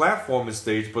flat platforming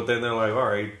stage, but then they're like, all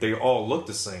right, they all look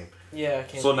the same. Yeah, I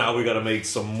can't. So now we got to make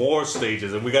some more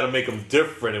stages, and we got to make them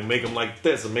different, and make them like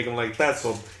this, and make them like that.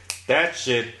 So that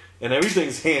shit, and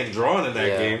everything's hand drawn in that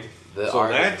Yeah, game. the So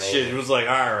art is that shit amazing. was like,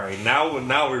 all right,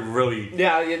 now we really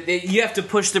Yeah, you have to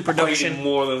push the production. fighting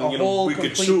more than a whole we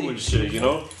could chew completely- and shit,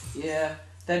 Yeah,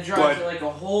 that drives But- it like a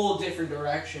whole different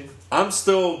direction. I'm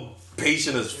still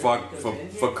patient as fuck for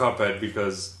Cuphead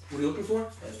because What are you looking for?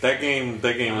 that game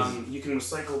is You can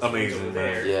recycle amazing, over man.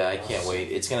 there. Yeah, I can't wait.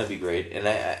 It's gonna be great, and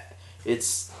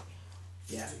it's.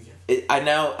 Yeah.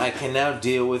 I can now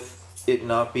deal with it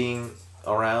not being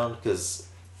around because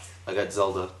I got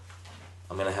Zelda.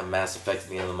 I'm gonna have Mass Effect at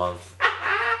the end of the month.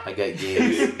 I got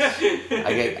games.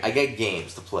 I got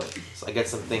games to play. So I got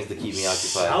some things to keep me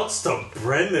occupied. Shouts to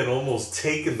Brendan almost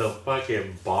taking the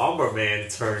fucking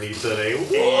Bomberman tourney today.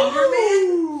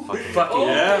 Fucking Oh,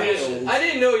 Yeah. I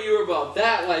didn't know you were about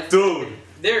that. Like, Dude,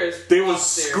 there is. they was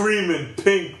up there. screaming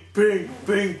pink Pink,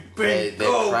 pink, pink. The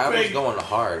crowd was going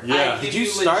hard. Yeah. Did you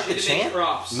start the chant?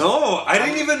 Props. No, I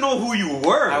didn't even know who you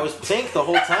were. I was Pink the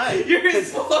whole time. You're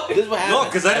This is what happened. No,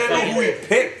 because I didn't know who he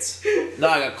picked. No,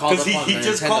 I got called up Because on he the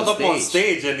just Nintendo called up on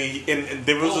stage. stage and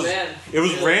there was Oh, just, man. it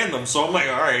was random. So I'm like,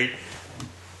 all right.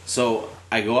 So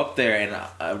I go up there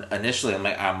and initially I'm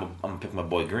like, I'm gonna pick my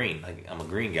boy Green. Like, I'm a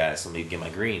green guy, so let me get my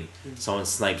green. Someone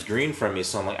snipes Green from me,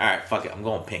 so I'm like, all right, fuck it, I'm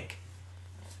going Pink.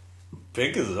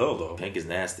 Pink is ill though. Pink is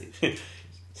nasty.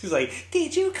 She's like,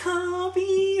 did you call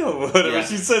me or whatever? Yeah.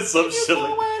 She said some shit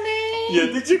like, yeah,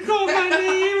 did you call my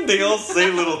name? They all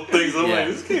say little things. I'm Yeah. like,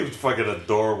 this game's fucking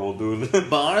adorable, dude.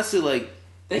 But honestly, like,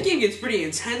 That game gets pretty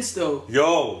intense though.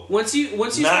 Yo. Once you Nah,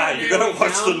 start you gotta narrowing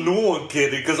watch down, the new one,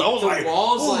 kid, because I was The like,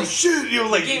 walls, oh like- shit, you're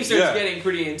like, the game starts yeah. getting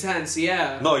pretty intense.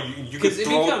 Yeah. No, you Because get it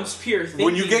thrown. becomes pure thinking.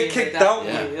 When you get game at kicked that out,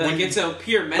 point. yeah. Like when it's you- a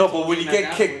pure mental. No, but when you game at get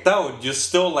that kicked point. out, you're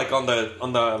still like on the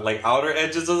like outer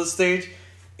edges of the stage,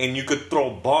 and you could throw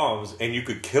bombs and you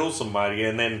could kill somebody,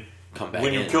 and then come back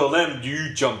when you in. kill them,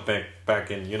 you jump back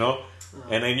in, you know,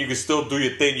 and then you can still do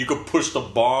your thing. You could push the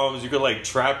bombs. You could like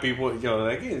trap people. You know,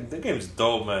 that game's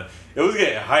dope, man. It was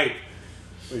getting hype.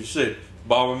 Holy shit,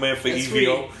 Bomberman for It's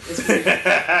EVO.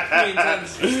 pretty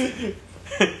intense.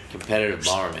 Competitive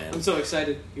Bomberman. I'm so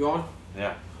excited. You on?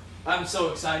 Yeah. I'm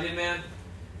so excited, man.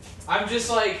 I'm just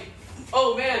like,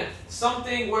 oh man,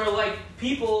 something where like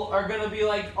people are gonna be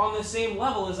like on the same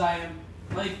level as I am.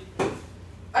 Like,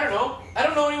 I don't know. I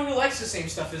don't know anyone who likes the same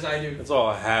stuff as I do. It's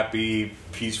all happy,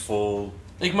 peaceful.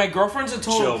 Like my girlfriend's a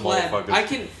total Chill pleb.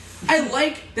 motherfuckers. I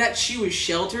like that she was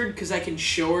sheltered because I can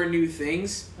show her new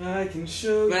things. I can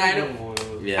show But you. I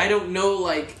don't- Yeah. I don't know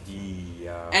like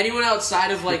Yeah. anyone outside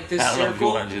of like this I don't know if you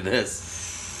circle. want to do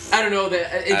this. I don't know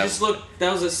that it I- just looked.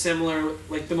 That was a similar,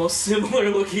 like the most similar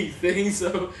looking thing.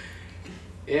 So,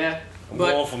 yeah. I'm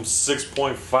But going from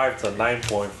 6.5 to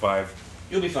 9.5.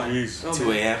 You'll be fine. Jeez. oh, 2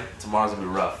 man. a.m. Tomorrow's gonna be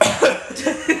rough.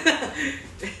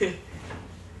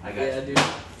 I got Yeah, you. dude.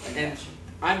 And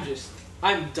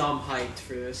I'm dumb hyped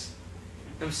for this.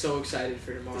 I'm so excited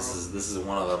for tomorrow. This is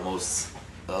one of the most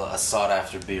sought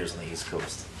after beers on the East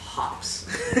Coast. Hops.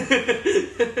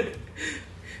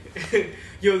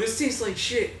 Yo, this tastes like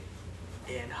shit.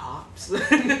 And hops.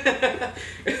 I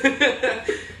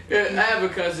have a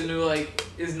cousin who like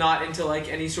is not into like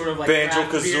any sort of like Banjo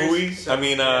craft beers, Kazooie. so- I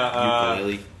mean,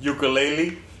 Ukulele.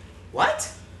 ukulele.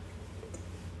 What?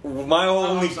 My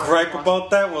only I'm sorry, gripe Watson. about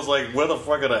that was like, where the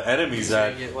fuck are the enemies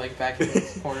at? Get like back in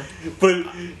the corner. But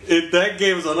that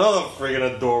game is another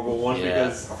friggin' adorable one Yeah.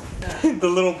 because the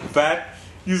little bat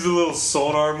uses a little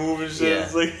sonar move and shit. Yeah.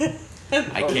 It's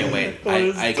like, I can't wait. Oh,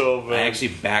 it's dope, I man. actually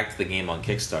backed the game on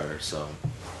Kickstarter, so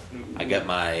I got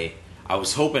my. I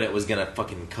was hoping it was gonna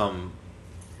fucking come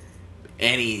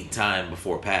any time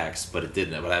before PAX, but it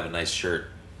didn't. But I have a nice shirt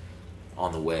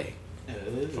on the way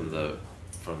from the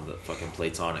fucking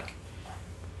Platonic.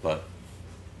 But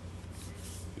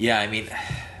yeah, I mean,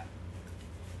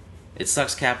 it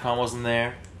sucks Capcom wasn't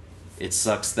there. It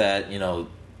sucks that, you know,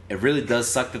 it really does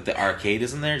suck that the arcade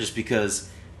isn't there, just because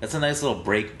that's a nice little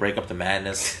break up the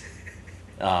madness.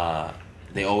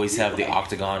 They always have the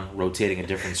Octagon rotating a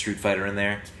different Street Fighter in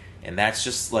there, and that's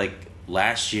just like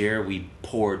last year we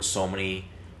poured so many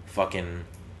fucking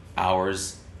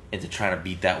hours into trying to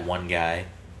beat that one guy.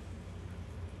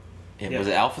 And was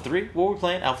it Alpha 3? What were we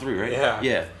playing? Alpha 3, right? Yeah.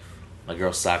 Yeah. My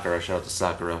girl Sakura, shout out to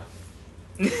Sakura.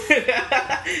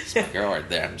 It's my girl right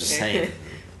there, I'm just saying.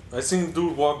 I seen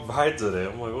dude walk by today.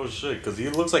 I'm like, oh shit, because he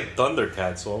looks like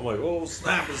Thundercat. So I'm like, oh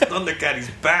snap, it's Thundercat. He's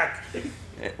back.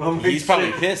 I'm like, He's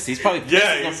probably shit. pissed. He's probably pissed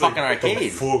Yeah, in the he's fucking like, arcade. "What the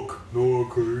fuck? No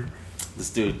arcade. This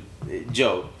dude,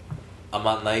 Joe, I'm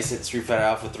not nice at Street Fighter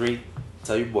Alpha 3.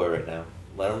 Tell your boy right now.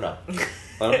 Let him know.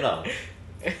 Let him know.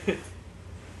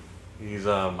 He's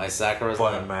My Sakura's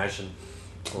button not. mashing.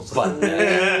 Button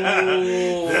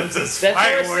That's just That's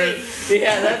fight worse words. than-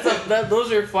 yeah,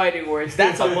 those are fighting words.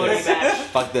 That's a money match.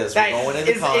 Fuck this. That We're going in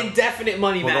the is con. indefinite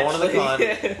money We're match. going to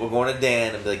the con. We're going to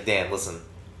Dan and be like, Dan, listen.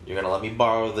 You're going to let me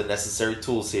borrow the necessary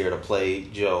tools here to play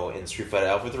Joe in Street Fighter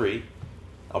Alpha 3.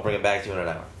 I'll bring it back to you in an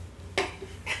hour.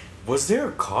 Was there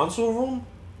a console room?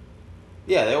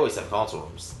 Yeah, they always have console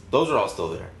rooms. Those are all still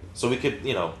there. So we could,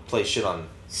 you know, play shit on...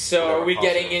 So Whatever are we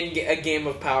console. getting in a game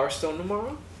of Power Stone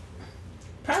tomorrow?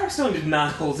 Power Stone did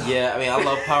not hold up. Yeah, I mean, I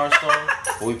love Power Stone.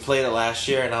 But we played it last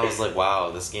year, and I was like,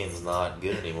 wow, this game's not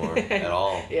good anymore at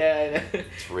all. Yeah, I know.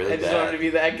 It's really I just wanted to bad. be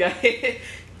that guy.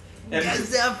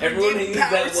 Everyone hates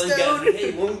that one guy. Like,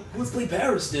 hey, let's play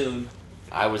Power Stone.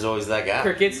 I was always that guy.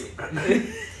 Crickets.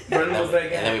 Brendan was that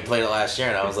And then we guy. played it last year,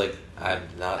 and I was like, I'm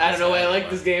not. I don't know why I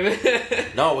like anymore. this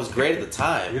game. No, it was great at the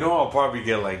time. You know, I'll probably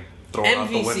get like thrown out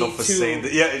the window for saying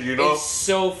that. Yeah, you know. It's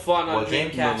so fun on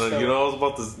Dreamcast. No, you know, I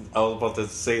was about to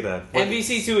say that.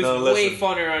 MVC 2 is way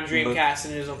funner on Dreamcast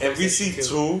than it is on PlayStation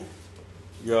 2. MVC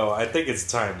 2, yo, I think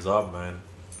it's time's up, man.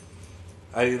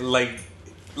 I like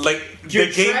you're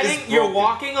the game treading, is you're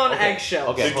walking on eggshells.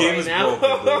 Okay, the game is now.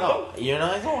 broken. No, you're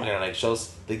not walking on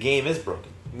eggshells. The game is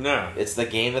broken. No, it's the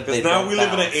game that because now we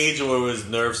live in an age where it was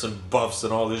nerfs and buffs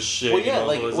and all this shit. Well, yeah,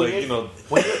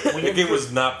 when the game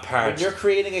was not patched. When you're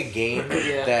creating a game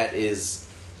that is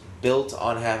built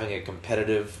on having a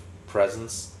competitive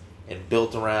presence and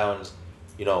built around,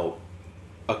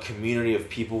 a community of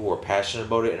people who are passionate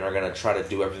about it and are going to try to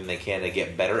do everything they can to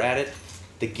get better at it,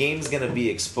 the game's going to be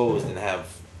exposed and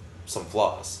have some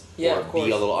flaws. Yeah, or of course.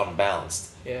 be a little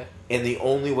unbalanced. Yeah. And the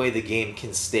only way the game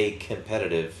can stay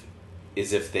competitive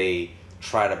is if they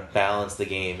try to balance the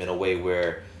game in a way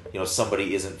where,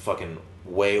 somebody isn't fucking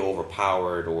way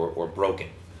overpowered or broken.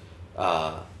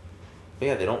 But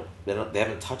yeah, they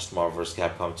haven't touched Marvel vs.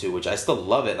 Capcom 2, which I still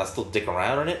love it and I still dick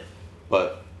around on it,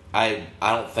 but I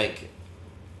don't think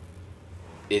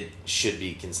it should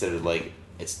be considered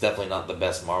it's definitely not the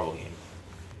best Marvel game.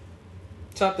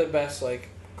 It's not the best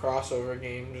crossover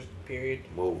game, just period.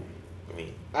 Whoa, I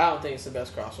mean, I don't think it's the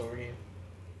best crossover game.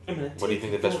 What do you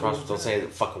think the best crossover? Don't say the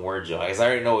fucking word, Joe, because I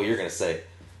already know what you're gonna say.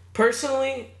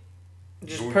 Personally,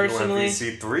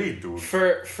 MVC3, dude.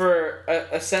 For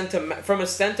from a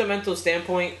sentimental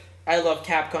standpoint, I love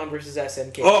Capcom versus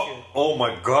SNK. Oh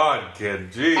my God,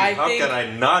 kid! Jeez, how can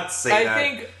I not say that? I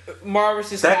think Marvel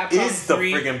vs. That Capcom is the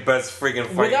 3, friggin' best friggin'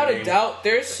 fighting without game. a doubt.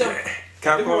 There's some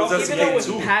Capcom vs.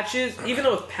 SNK 2. Even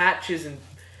though with patches and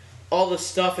all the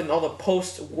stuff and all the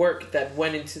post work that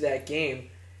went into that game,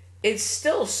 it's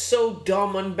still so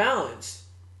dumb unbalanced.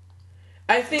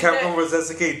 I think Capcom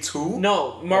vs. SNK 2?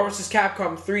 No, Marvel vs.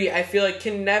 Capcom 3, I feel like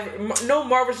can never... No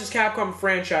Marvel vs. Capcom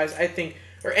franchise, I think,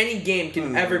 or any game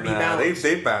can ever be balanced.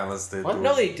 They balanced it. What?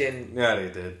 No, they didn't. Yeah, they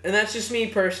did. And that's just me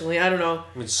personally. I don't know.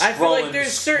 I feel like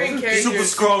there's certain characters... Super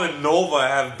Skrull and Nova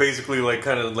have basically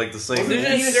kind of the same...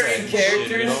 There's just certain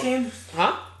characters...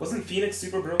 Huh? Wasn't Phoenix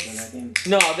super broken in that game?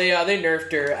 No, they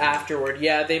nerfed her afterward.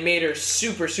 Yeah, they made her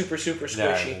super squishy.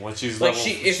 Yeah, when she's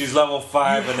level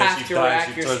 5 and then she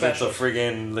dies, she turns into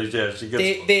friggin'... Yeah, she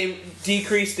gets... They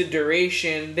decreased the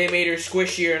duration. They made her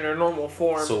squishier in her normal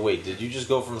form. So wait, did you just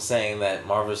go from saying that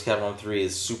Marvel vs. Capcom 3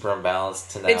 is super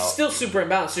unbalanced to now... It's still super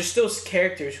imbalanced. There's still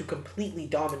characters who completely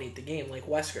dominate the game, like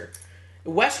Wesker.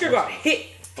 Wesker got hit.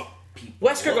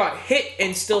 Wesker got hit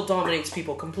and still dominates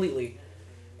people completely.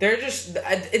 They're just...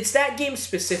 It's that game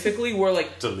specifically where,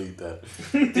 Delete that.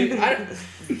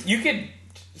 Dude, you could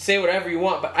say whatever you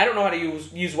want, but I don't know how to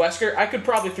use Wesker. I could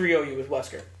probably 3-0 you with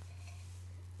Wesker.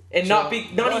 And not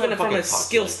even from a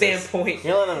skill standpoint.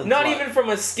 Not even from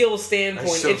a skill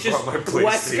standpoint. It's just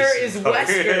Wesker is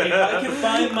Wesker. I can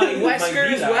find my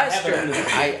Wesker is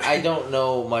Wesker. I don't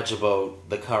know much about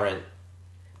the current...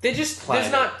 There's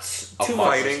not too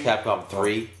much. Capcom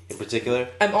 3 in particular.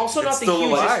 I'm also not the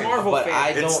hugest Marvel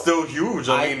fan. It's still huge.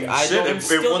 I mean,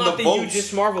 it won the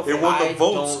votes. Marvel fan. It won the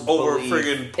votes over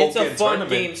friggin' Pokken It's a fun tournament.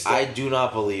 game still. I do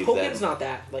not believe Pokken's not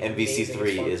that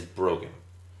MVC3 is broken.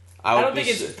 I don't think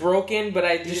it's broken, but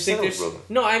I just think there's...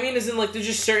 No, I mean as in there's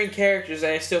just certain characters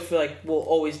that I still feel like will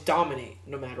always dominate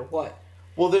no matter what.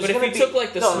 Well, but if you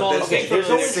took the smallest game,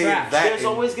 there's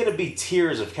always going to be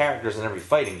tiers of characters in every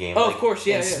fighting game. Oh, of course,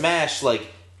 yeah. In Smash,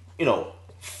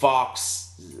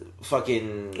 Fox,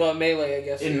 fucking... Well, Melee, I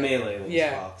guess. In Melee,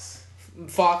 it was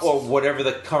Fox. Or whatever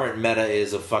the current meta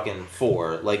is of fucking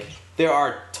 4. There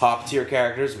are top tier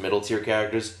characters, middle tier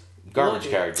characters, garbage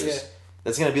characters. Yeah.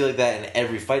 That's going to be like that in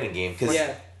every fighting game. Because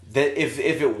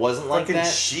if it wasn't like that,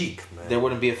 Sheik, man. there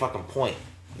wouldn't be a fucking point.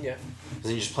 Yeah. Because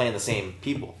then you're just playing the same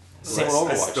people. Same with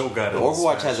Overwatch. The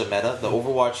Overwatch has a meta. The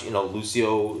Overwatch,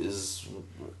 Lucio is...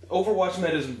 Overwatch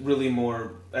meta is really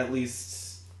more, at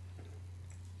least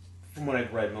from what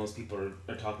I've read, most people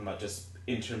are talking about just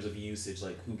in terms of usage,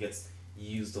 who gets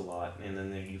used a lot, and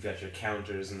then you've got your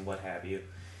counters and what have you.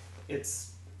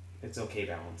 It's okay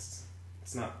balanced.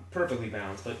 It's not perfectly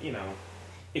balanced, but,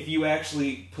 if you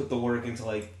actually put the work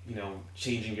into,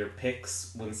 changing your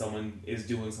picks when someone is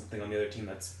doing something on the other team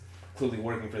that's clearly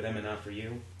working for them and not for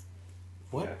you.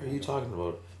 What are you talking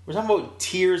about? We're talking about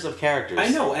tiers of characters. I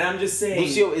know, and I'm just saying...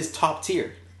 Lucio is top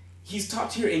tier. He's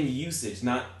top tier in usage,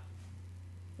 not...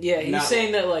 Yeah, he's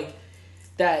saying that,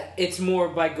 that it's more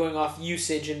by going off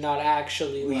usage and not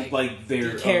actually,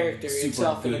 their the character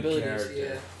itself and abilities. Character.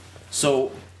 Yeah.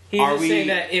 So, He's just saying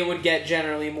that it would get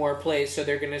generally more plays, so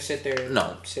they're going to sit there and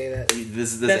say that.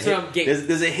 That's what I'm getting.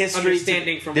 There's a history.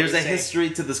 There's a history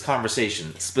to this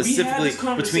conversation, specifically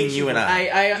between you and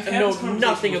I know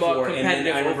nothing about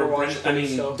competitive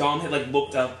Overwatch. Dom had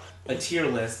looked up a tier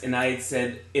list, and I had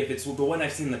said if it's the one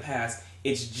I've seen in the past,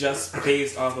 it's just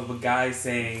based off of a guy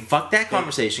saying... Fuck that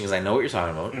conversation, because I know what you're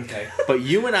talking about. Okay. But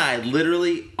you and I,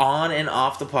 literally, on and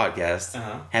off the podcast,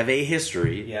 have a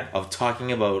history of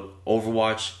talking about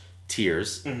Overwatch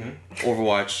tiers,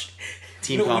 Overwatch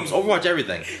team comps, Overwatch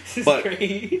everything. But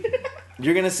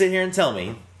you're going to sit here and tell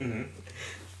me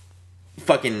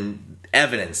fucking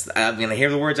evidence. I'm going to hear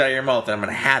the words out of your mouth, and I'm going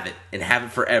to have it, and have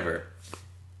it forever.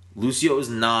 Lucio is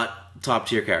not top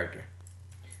tier character.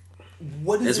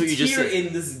 What is a tier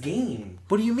in this game?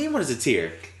 What do you mean, what is a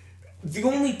tier? The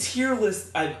only tier list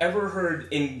I've ever heard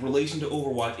in relation to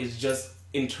Overwatch is just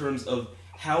in terms of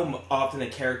how often a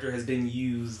character has been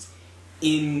used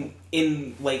in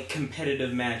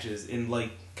competitive matches, in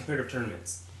competitive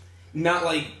tournaments.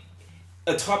 Not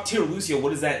a top tier Lucio. What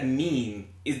does that mean?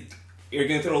 You're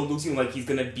gonna throw Lucio like he's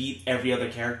gonna beat every other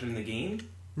character in the game?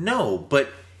 No, but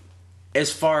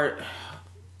as far...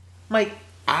 Mike...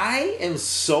 I am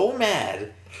so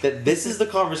mad that this is the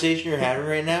conversation you're having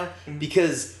right now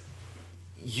because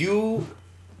you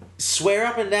swear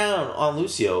up and down on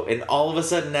Lucio, and all of a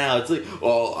sudden now it's like,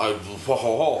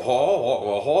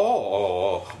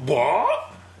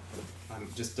 I'm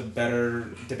just a better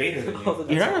debater than you.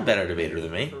 You're not a better debater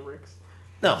than me.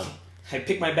 No. I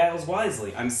pick my battles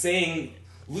wisely. I'm saying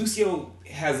Lucio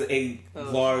has a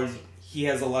large... He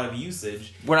has a lot of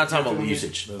usage. We're not talking about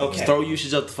usage. Okay. Throw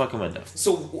usage out the fucking window.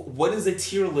 So, what is a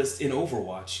tier list in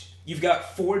Overwatch? You've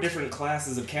got 4 different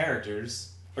classes of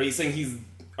characters. Are you saying he's...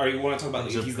 Are you want to talk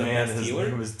about he's the best healer?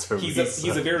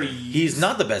 He's a very... He's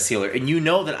not the best healer, and you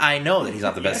know that I know that he's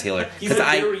not the best healer. Because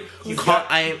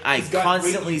I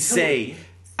constantly say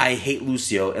I hate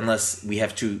Lucio unless we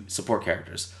have 2 support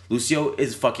characters. Lucio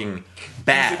is fucking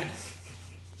bad.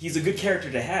 He's a good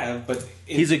character to have, but...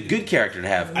 He's a good character to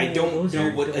have. I don't know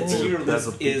what a tier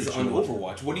list is on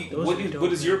Overwatch.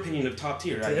 What is your opinion of top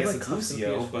tier? I guess it's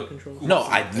Lucio, but...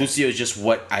 Lucio is just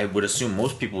what I would assume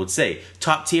most people would say.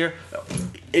 Top tier,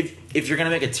 if you're going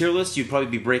to make a tier list, you'd probably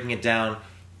be breaking it down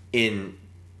in...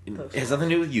 It has nothing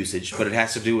to do with usage, but it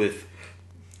has to do with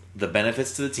the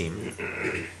benefits to the team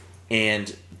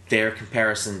and their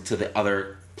comparison to the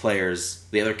other players,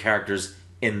 the other characters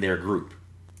in their group.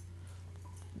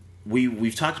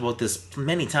 We've talked about this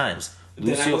many times.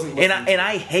 Lucio, and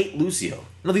I hate Lucio.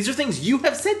 No, these are things you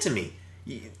have said to me.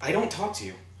 I don't talk to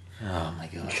you. Oh my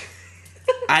god.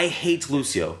 I hate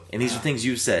Lucio, and these are things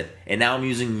you've said. And now I'm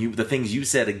using the things you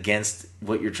said against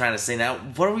what you're trying to say now.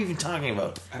 What are we even talking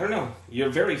about? I don't know.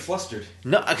 You're very flustered.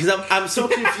 No, because I'm so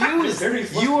confused.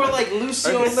 You were like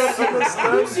Lucio,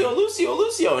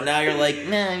 Lucio, and now you're like,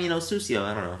 Sucio.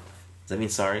 I don't know. Does that mean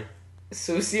sorry?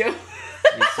 Sucio?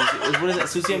 What does that?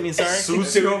 Sucio mean sorry?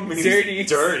 Sucio means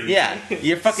dirty. Yeah,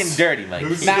 you're fucking dirty, Mike.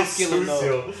 Masculine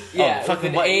though. Yeah,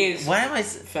 fucking what? A's. Why am I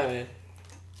feminine?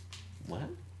 What?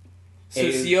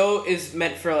 Sucio is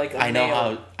meant for a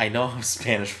male. I know how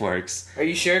Spanish works. Are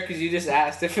you sure? Because you just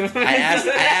asked if it I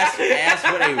asked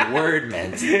what a word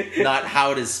meant, not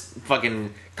how does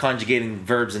fucking conjugating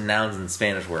verbs and nouns in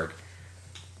Spanish work.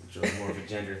 Which is more of a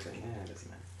gender thing. Yeah, it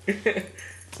doesn't matter.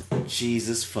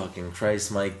 Jesus fucking Christ,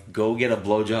 Mike. Go get a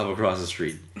blowjob across the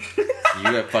street. You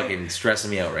got fucking stressing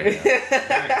me out right now. You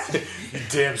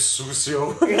damn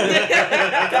Sucio.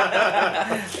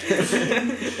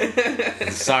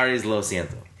 Sorry is Lo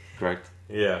siento. Correct?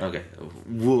 Yeah. Okay.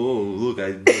 Whoa, look,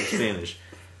 I know Spanish.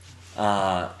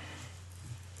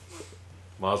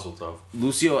 Mazel tov.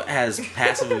 Lucio has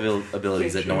passive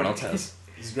abilities that no one else has.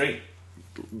 He's great.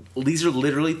 These are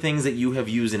literally things that you have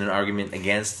used in an argument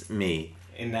against me.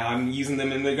 And now I'm using them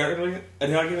in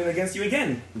an argument against you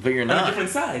again. But you're not. On a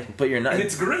different side. But you're not. And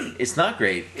it's great. It's not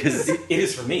great. Because it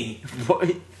is for me.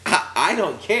 I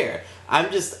don't care.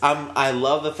 I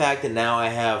love the fact that now I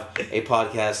have a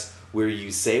podcast where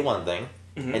you say one thing,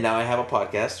 and now I have a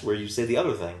podcast where you say the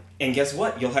other thing. And guess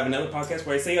what? You'll have another podcast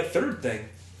where I say a third thing.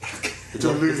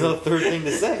 There's no third thing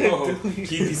to say. Oh, you'd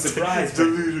be surprised.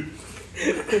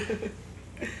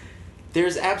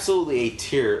 There's absolutely a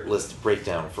tier list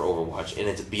breakdown for Overwatch, and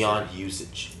it's beyond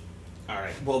usage.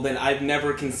 Alright, well then I've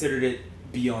never considered it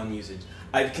beyond usage.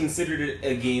 I've considered it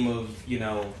a game of,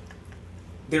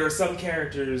 there are some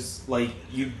characters,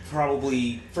 you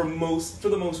probably, for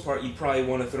the most part, you probably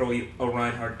want to throw a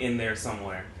Reinhardt in there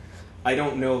somewhere. I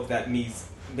don't know if that makes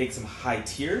him high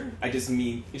tier. It just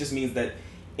means that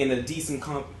in a decent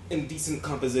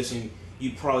composition,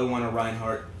 you'd probably want a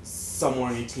Reinhardt somewhere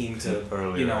on your team to,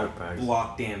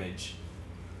 block damage.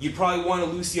 You'd probably want a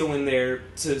Lucio in there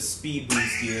to speed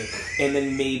boost you, and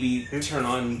then maybe turn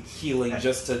on healing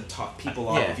just to top people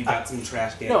off if you got some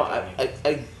trash damage. No,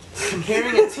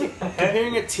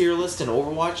 comparing a tier list in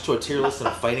Overwatch to a tier list in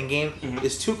a fighting game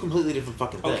is two completely different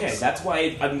fucking things. Okay, that's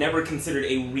why I've never considered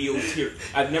a real tier.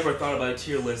 I've never thought about a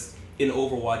tier list in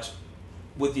Overwatch,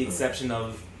 with the exception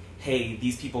of, hey,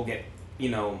 these people get,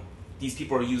 these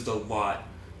people are used a lot,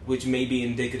 which may be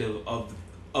indicative of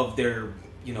their,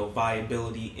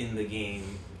 viability in the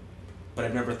game. But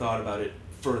I've never thought about it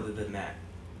further than that.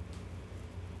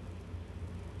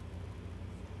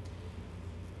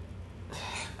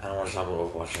 I don't want to talk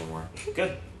about Overwatch anymore.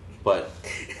 Good. But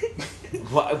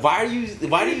why do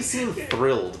you seem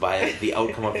thrilled by the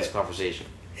outcome of this conversation?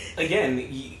 Again,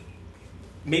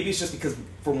 maybe it's just because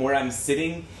from where I'm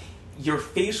sitting, your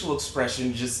facial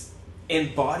expression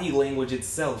and body language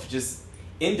itself just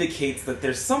indicates that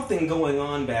there's something going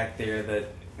on back there that,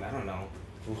 I don't know,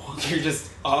 you're just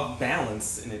off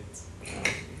balance, and it's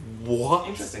what?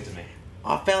 Interesting to me.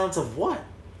 Off balance of what?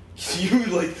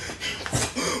 You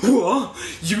well,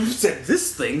 you said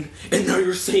this thing, and now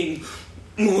you're saying,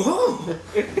 whoa.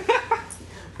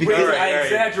 Because I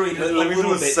exaggerated a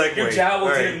little bit. Segue. Your jowl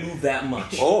didn't move that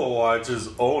much. Overwatch is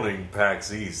owning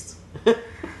PAX East. Back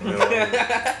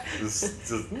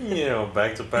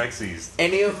to PAX East.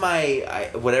 Any of my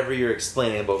whatever you're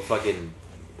explaining about fucking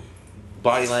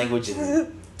body language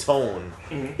and tone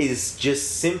is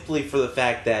just simply for the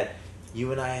fact that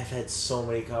you and I have had so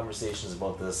many conversations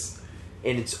about this,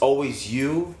 and it's always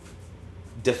you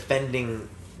defending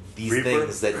these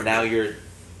things that now you're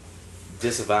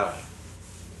disavowing.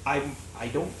 I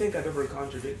don't think I've ever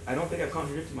contradicted. I don't think I've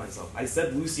contradicted myself. I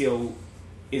said Lucio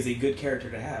is a good character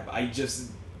to have.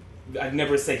 I've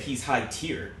never said he's high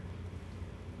tier.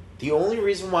 The only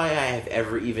reason why I have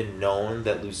ever even known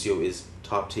that Lucio is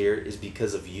top tier is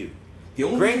because of you. The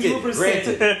only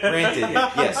granted,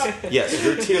 yes,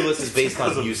 your tier list is based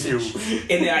on usage.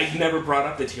 And I never brought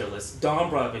up the tier list. Dom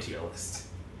brought up a tier list.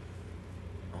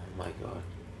 Oh my god.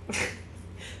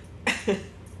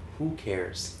 Who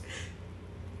cares?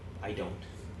 I don't.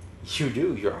 You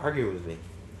do. You're arguing with me.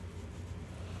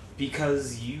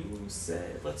 Because you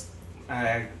said,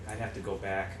 I'd have to go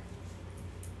back.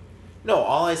 No,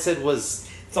 all I said was...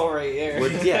 It's all right here.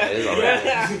 Yeah, it is all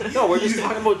right. No, we're just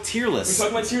talking about tier lists. We're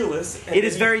talking about tier lists. It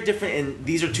is very different, and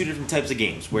these are two different types of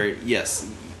games, where, yes,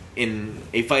 in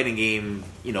a fighting game,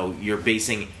 you're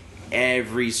basing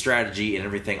every strategy and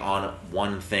everything on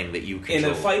one thing that you control. In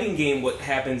a fighting game, what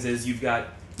happens is you've got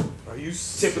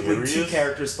typically two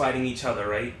characters fighting each other,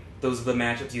 right? Those are the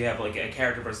matchups you have, like a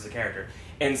character versus a character.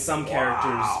 And some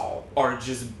characters are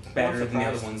just better than the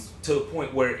other ones, to the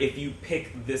point where if you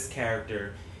pick this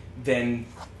character, then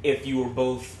if you were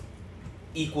both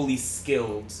equally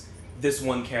skilled, this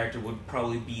one character would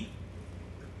probably beat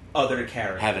other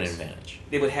characters. Have an advantage.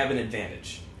 They would have an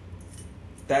advantage.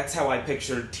 That's how I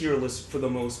picture tier lists for the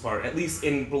most part, at least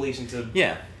in relation to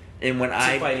And when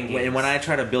I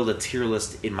try to build a tier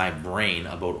list in my brain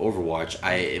about Overwatch,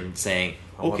 I am saying,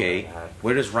 okay,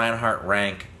 where does Reinhardt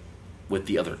rank with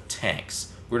the other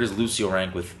tanks? Where does Lucio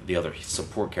rank with the other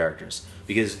support characters?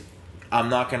 Because I'm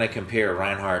not going to compare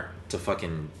Reinhardt to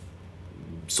fucking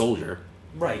Soldier.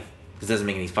 Right. Because it doesn't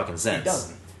make any fucking sense. It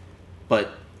doesn't.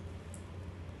 But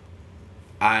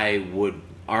I would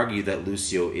argue that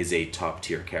Lucio is a top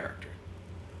tier character.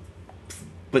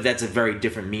 But that's a very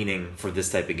different meaning for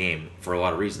this type of game for a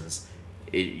lot of reasons.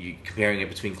 You're comparing it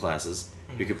between classes.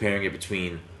 You're comparing it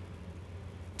between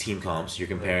team comps. You're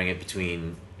comparing it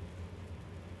between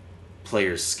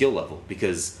players' skill level.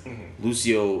 Because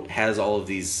Lucio has all of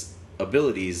these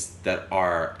abilities that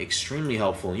are extremely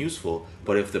helpful and useful.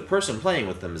 But if the person playing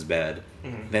with them is bad,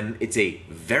 then it's a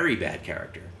very bad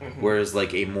character. Whereas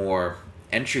like a more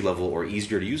entry level or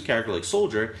easier to use character like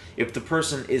Soldier, if the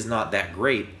person is not that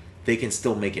great, they can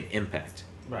still make an impact.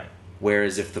 Right.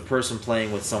 Whereas if the person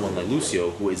playing with someone like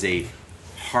Lucio, who is a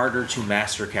harder to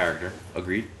master character,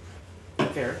 agreed?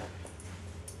 Fair.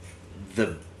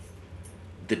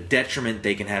 The detriment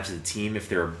they can have to the team if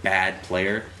they're a bad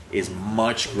player is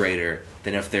much greater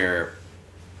than if they're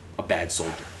a bad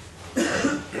soldier.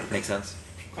 Make sense?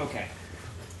 Okay.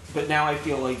 But now I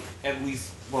feel like at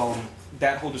least,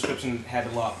 that whole description had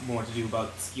a lot more to do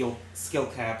about skill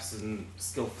caps and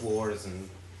skill floors and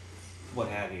what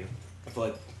have you. I feel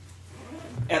like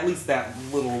at least that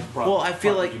little. I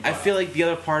feel like the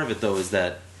other part of it though is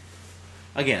that,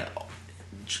 again,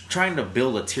 trying to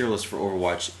build a tier list for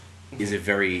Overwatch is a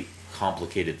very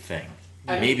complicated thing.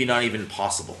 Maybe not even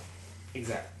possible.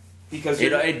 Exactly. Because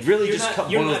It really you're just not-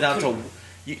 you're boils not down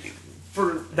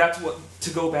to. that's what, to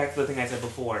go back to the thing I said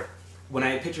before. When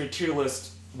I picture a tier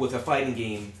list with a fighting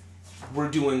game, we're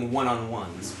doing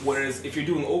one-on-ones. Whereas if you're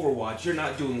doing Overwatch, you're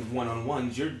not doing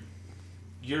one-on-ones.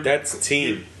 You're That's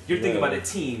team. You're thinking about a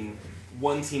team,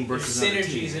 one team versus another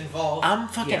team. Synergies involved. I'm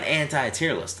fucking Yeah.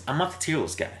 anti-tier list. I'm not the tier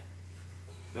list guy.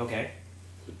 Okay.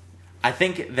 I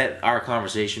think that our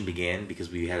conversation began because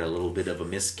we had a little bit of a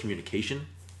miscommunication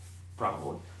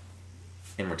Probably.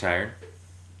 and we're tired.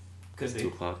 Because 2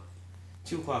 o'clock.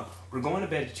 2 o'clock. We're going to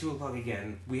bed at 2 o'clock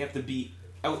again. We have to be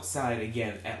outside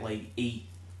again at like 8.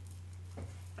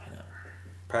 I know.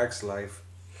 PAX life.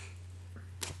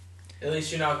 At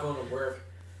least you're not going to work.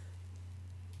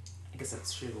 I guess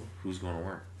that's true. Who's going to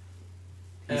work?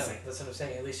 Yeah, He's like- that's what I'm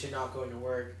saying. At least you're not going to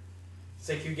work. It's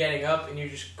like you're getting up and you're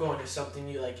just going to something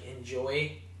you like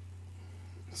enjoy.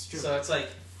 It's true. So it's like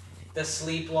the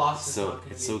sleep loss is not So going to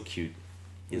be. it's so cute.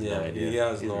 He has Yeah, no idea. he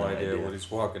has He no idea what he's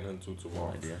walking into No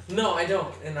tomorrow. idea. No, I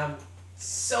don't, and I'm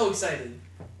so excited.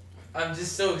 I'm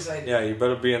just so excited. Yeah, you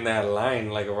better be in that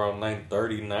line like around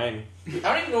 9:30, 9. I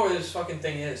don't even know where this fucking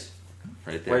thing is.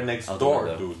 Right there. Right next Out the door,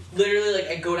 window. dude. Literally, like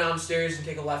I go downstairs and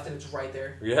take a left, and it's right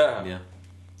there. Yeah. Yeah.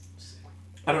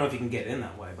 I don't know if you can get in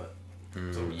that way, but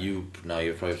You probably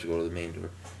have to go to the main door.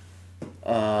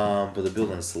 But the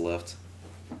building's to the left.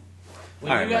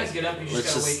 When Alright, you guys Mike, get up, you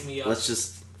just gotta wake me up.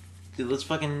 Let's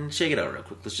fucking shake it out real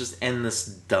quick. Let's just end this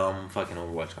dumb fucking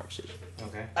Overwatch conversation.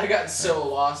 okay. I got so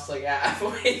lost like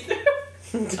halfway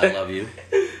through. I love you.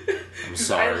 I'm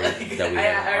sorry I, like, that we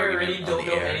had an I argument already on don't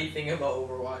the know air anything about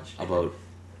Overwatch. about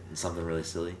something really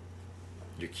silly.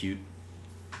 You're cute.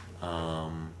 I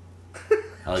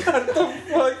like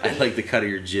I like the cut of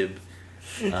your jib.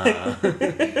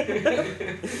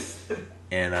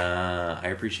 And I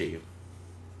appreciate you.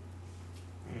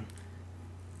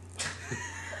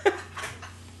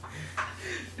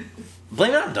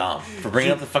 Blame it on Dom for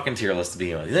bringing up the fucking tier list to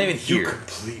begin with. He's not even You here.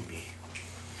 complete me.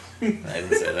 I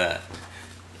didn't say that.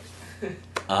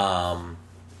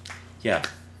 Yeah.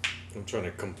 I'm trying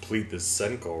to complete this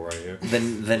Senko right here.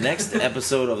 The next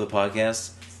episode of the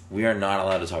podcast, we are not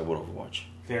allowed to talk about Overwatch.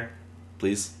 Fair.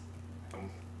 Please.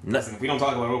 No, Listen, if we don't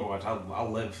talk about Overwatch,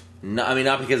 I'll live. no, I mean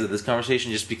not because of this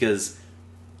conversation, just because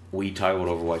we talk about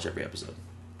Overwatch every episode.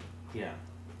 Yeah.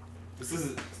 This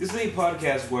is a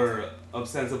podcast where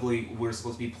ostensibly we're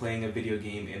supposed to be playing a video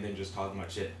game and then just talking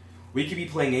about shit. We could be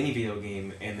playing any video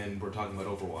game and then we're talking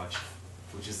about Overwatch,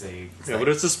 which is a Yeah, but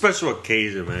it's a special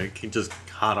occasion, man. You can just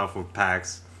hot off with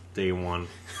PAX day one.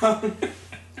 90%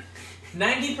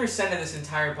 of this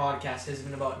entire podcast has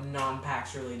been about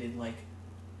non-PAX related, like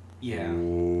yeah.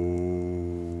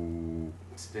 Ooh.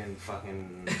 It's been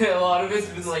fucking. a lot of it's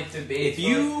been like debate. If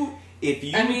you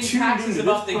I mean, tuned PAX is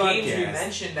into about this the games we podcast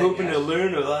mentioned, I hoping to guess.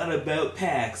 learn a lot about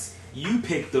PAX, you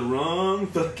picked the wrong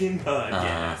fucking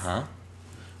podcast. Uh-huh.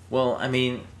 Well, I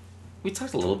mean, we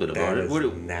talked a little bit about That it.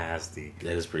 is nasty.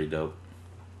 That is pretty dope.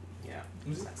 Yeah.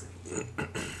 Sexy.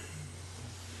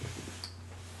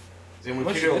 Does anyone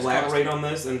What care should to this elaborate on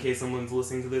this in case someone's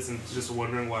listening to this and just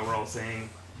wondering why we're all saying,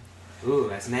 "Ooh,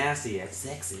 that's nasty, that's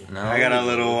sexy." No, I got a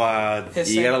little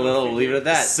His You got a Senko little. figure. Leave it at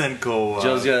that. Senko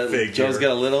Joe's figure.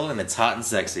 got a little, and it's hot and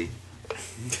sexy.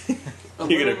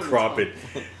 You're gonna crop it.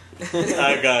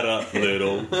 I got a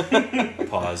little.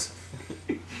 Pause.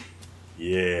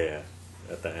 Yeah.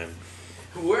 At the end.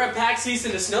 We're at PAX East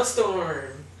in a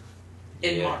snowstorm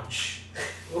in Yeah. March.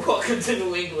 Welcome to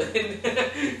New England.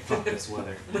 Fuck this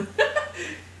weather.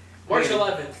 March Hey.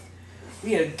 11th.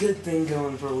 We had a good thing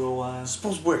going for a little while. I'm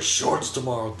supposed to wear shorts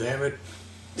tomorrow, damn it.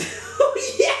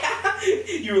 Oh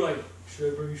yeah! You were like,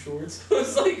 should I bring shorts? I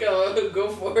was like, go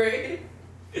for it.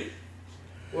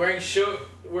 Wearing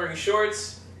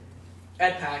shorts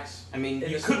at PAX. I mean,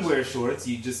 In you the could sense- wear shorts.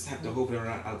 You just have to hope they're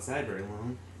not outside very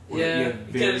long. Or Yeah, you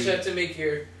you have just have to make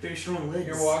your very strong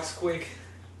legs. walks quick.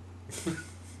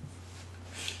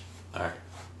 Alright.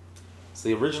 So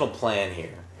the original plan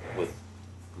here with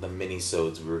the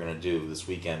mini-sodes we were going to do this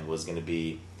weekend was going to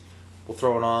be, we'll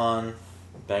throw it on,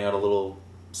 bang out a little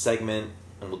segment,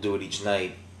 and we'll do it each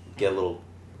night, get a little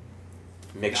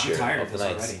mixture I'm tired of of the this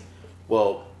nights. already.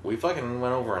 Well, we fucking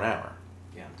went over an hour.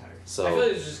 Yeah, I'm tired. So, I feel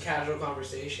like it's just casual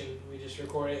conversation. We just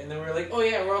record it and then we're like, oh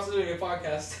yeah, we're also doing a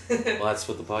podcast. well, that's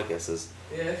what the podcast is.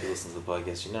 Yeah. If you listen to the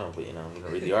podcast, you know, but you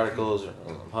don't read the articles or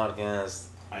the podcast.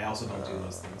 I also don't do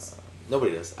those things.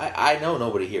 Nobody does. I know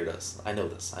nobody here does. I know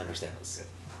this. I understand this.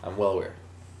 I'm well aware.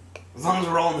 As long as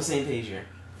we're all on the same page here.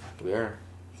 We are.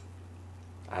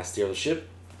 I steer the ship.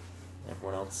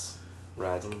 Everyone else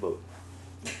rides on the boat.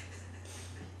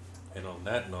 And on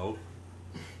that note,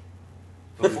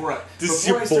 Before I this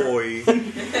is before your I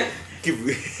start- boy. Give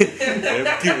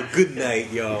a good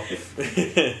night, y'all.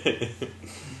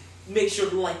 Make sure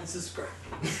to like and subscribe.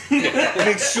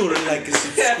 Make sure to like and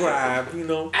subscribe, you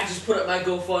know. I just put up my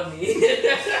GoFundMe.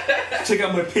 Check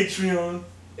out my Patreon.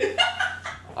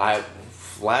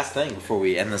 Last thing before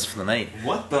we end this for the night.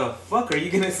 What the fuck are you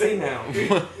gonna say now?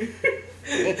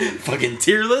 Fucking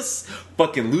tier list.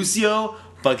 Fucking Lucio.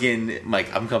 Fucking Mike.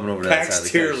 I'm coming over to that side of the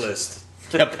tier couch. list.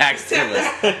 Yeah, PAX tier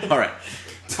list. All right.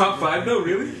 Top 5 though,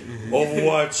 really?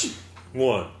 Overwatch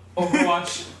 1.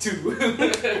 Overwatch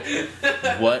 2.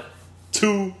 What?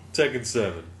 2 Tekken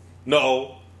 7.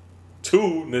 No. 2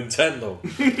 Nintendo.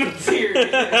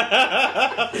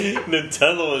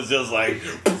 Nintendo is just like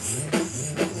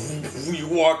you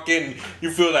walk in,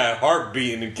 you feel that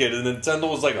heartbeat in the kid. And Nintendo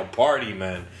was like a party,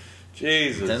 man.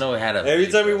 Jesus. Nintendo had a. Every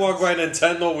time we walk by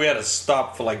Nintendo, we had to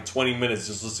stop for like 20 minutes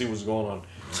just to see what's going on.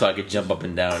 So I could jump up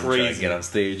and down and try Crazy. to get on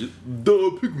stage. Duh,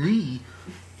 pick me.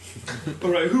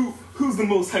 Alright, who's the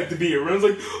most hyped to be here? Everyone's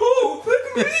like, oh,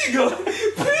 pick me, God.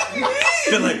 Pick me.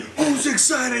 They're like, who's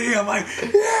excited here? I'm like,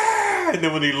 yeah. And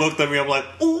then when he looked at me, I'm like,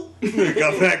 ooh. It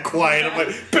got that quiet. I'm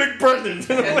like, pick Brendan.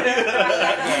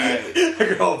 I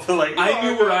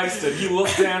knew where I stood. He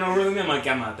looked down over me. I'm like,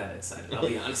 I'm not that excited. I'll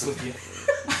be honest with you.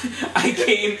 I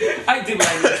did what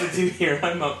I needed to do here.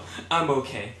 I'm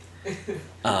okay.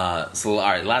 So,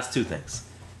 alright, last two things.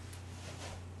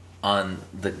 On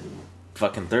the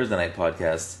fucking Thursday night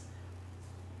podcast,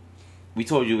 we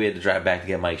told you we had to drive back to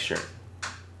get Mike's shirt.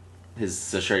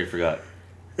 The shirt he forgot.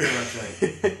 That's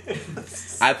right.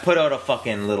 I put out a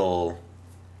fucking little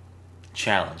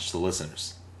challenge to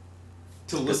listeners.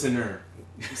 To listener,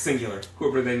 singular,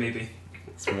 whoever they may be.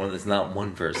 It's not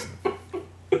one person.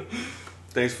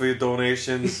 Thanks for your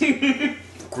donations.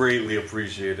 Greatly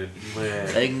appreciated.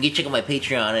 Man. You can check out my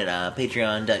Patreon at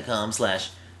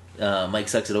patreon.com/Mike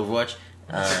Sucks at Overwatch.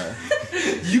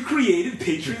 You created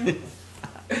Patreon?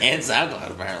 And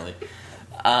SoundCloud, apparently.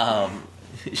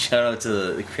 Shout out to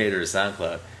the creator of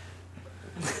SoundCloud.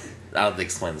 I'll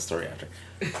explain the story after.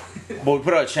 But we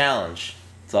put out a challenge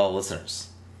to all listeners.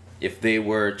 If they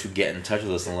were to get in touch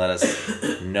with us and let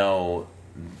us know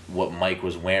what Mike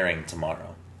was wearing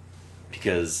tomorrow,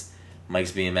 because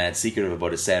Mike's being mad secretive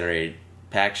about his Saturday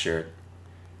pack shirt.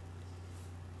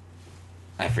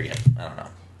 I forget. I don't know.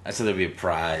 I said there'd be a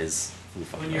prize. Who the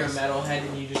fuck When you're a knows? metalhead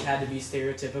and you just had to be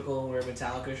stereotypical and wear a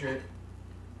Metallica shirt.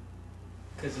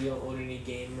 Because you don't own any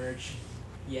game merch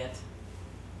yet.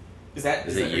 Is it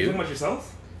it Are you you? talking about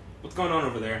yourself? What's going on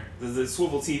over there? There's a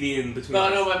swivel TV in between. No,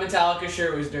 us. no, my Metallica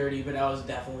shirt was dirty, but I was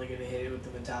definitely going to hit it with the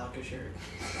Metallica shirt.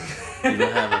 You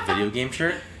don't have a video game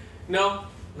shirt? No.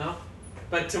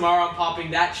 But tomorrow I'm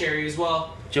popping that cherry as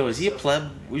well. Joe, is he a pleb?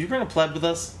 Would you bring a pleb with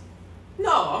us?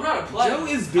 No, I'm not a pleb. Joe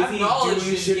is busy I acknowledge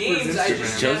doing his shit for his games. I Instagram.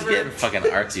 just Joe's never... getting fucking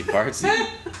artsy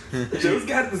fartsy. Joe's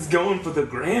got this going for the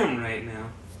gram right now.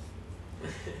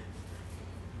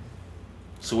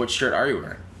 So what shirt are you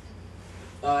wearing?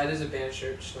 It is a band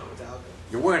shirt, just not Metallica.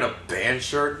 You're wearing a band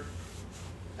shirt?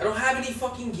 I don't have any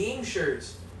fucking game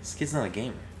shirts. This kid's not a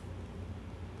gamer.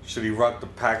 Should he rock the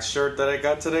pack shirt that I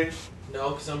got today? No,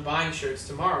 because I'm buying shirts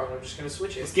tomorrow and I'm just going to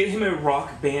switch Let's it. get him a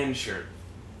rock band shirt.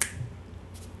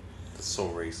 That's so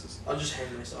racist. I'll just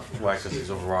hang myself. now. Why? Because he's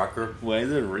a rocker? Why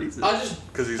is it racist? I'll just...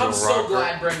 Because he's I'm a so rocker?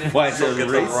 glad Brendan... Why is So it get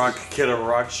the racist? kid a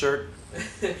rock shirt?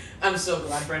 I'm so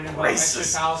glad Brendan bought extra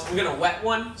Racist. towels. I'm going to wet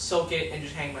one, soak it, and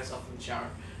just hang myself in the shower.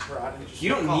 You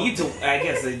don't need to. I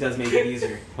guess it does make it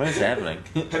easier. What is happening?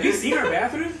 Have you seen our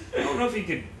bathroom? I don't know if you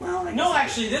could. Well, I No, guess-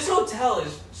 actually, this hotel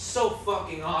is so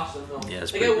fucking awesome, though. Yeah,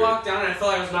 it's like, pretty I great. walked down and I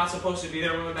felt like I was not supposed to be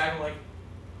there. I went back and like...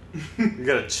 You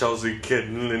got a Chelsea kid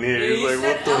in here. Yeah, He's he like,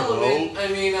 said what the elevate. hell? I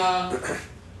mean,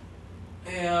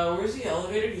 hey, where's the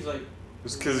elevator? He's like...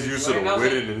 It's because you Right, should and I have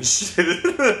was winning and shit.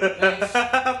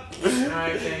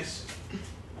 Alright, thanks.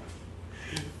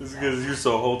 It's because you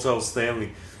saw Hotel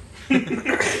Stanley. Down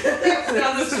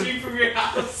the street from your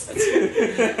house. I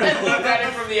looked at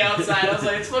it from the outside. I was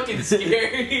like, it's fucking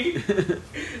scary.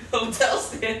 Hotel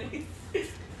Stanley.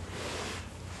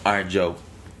 Alright, Joe.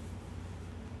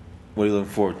 What are you looking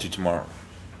forward to tomorrow?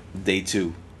 Day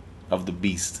 2 of the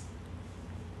Beast.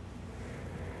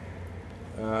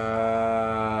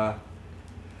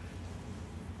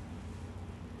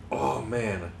 Oh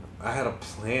man, I had a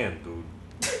plan, dude.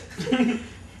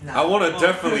 I want to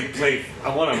definitely play.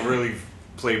 I want to really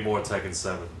play more Tekken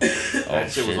 7. That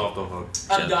shit was off the hook.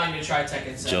 I'm dying to try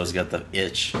Tekken 7. Joe's got the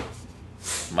itch.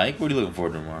 Mike, what are you looking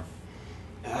forward to tomorrow?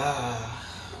 I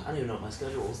don't even know what my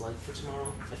schedule was like for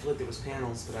tomorrow. I feel like there was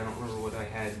panels, but I don't remember what I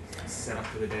had set up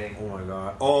for the day. Oh my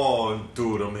god. Oh,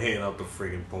 dude, I'm hitting up the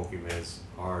freaking Pokemans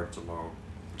hard tomorrow.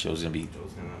 Joe's gonna be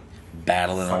Joe's gonna.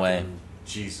 battling away.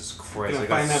 Jesus Christ! Gonna I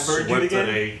got find that bird swept dude again?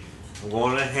 today. I'm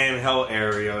going to the handheld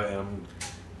area and I'm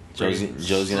Joe's gonna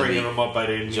stringing be them up by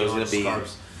the Joe's gonna be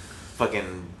scarves.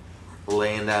 fucking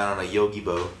laying down on a yogi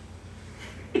bow.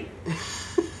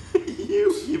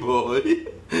 Yogi boy,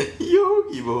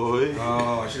 yogi boy.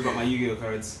 Oh, I should have bought my Yu-Gi-Oh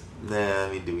cards. Nah, I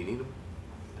mean, do we need them?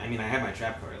 I mean, I have my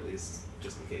trap card at least,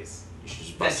 just in case. You should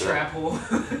just That bust it up. trap hole.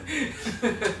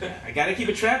 Yeah, I gotta keep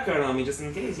a trap card on me just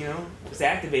in case, you know? Just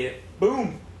activate it.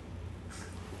 Boom!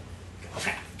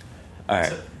 All right.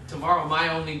 So, tomorrow, my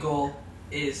only goal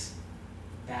is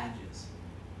badges.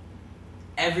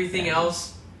 Everything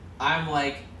else, I'm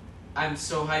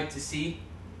so hyped to see,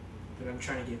 but I'm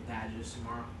trying to get badges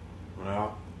tomorrow.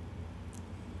 Well,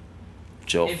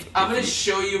 Joe, If I'm gonna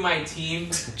show you my team,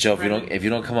 Joe, Brendan, if you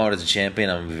don't come out as a champion,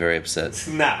 I'm gonna be very upset.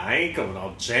 nah, I ain't coming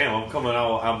out jam. I'm coming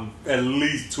out. I'm at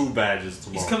least 2 badges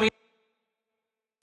tomorrow. he's coming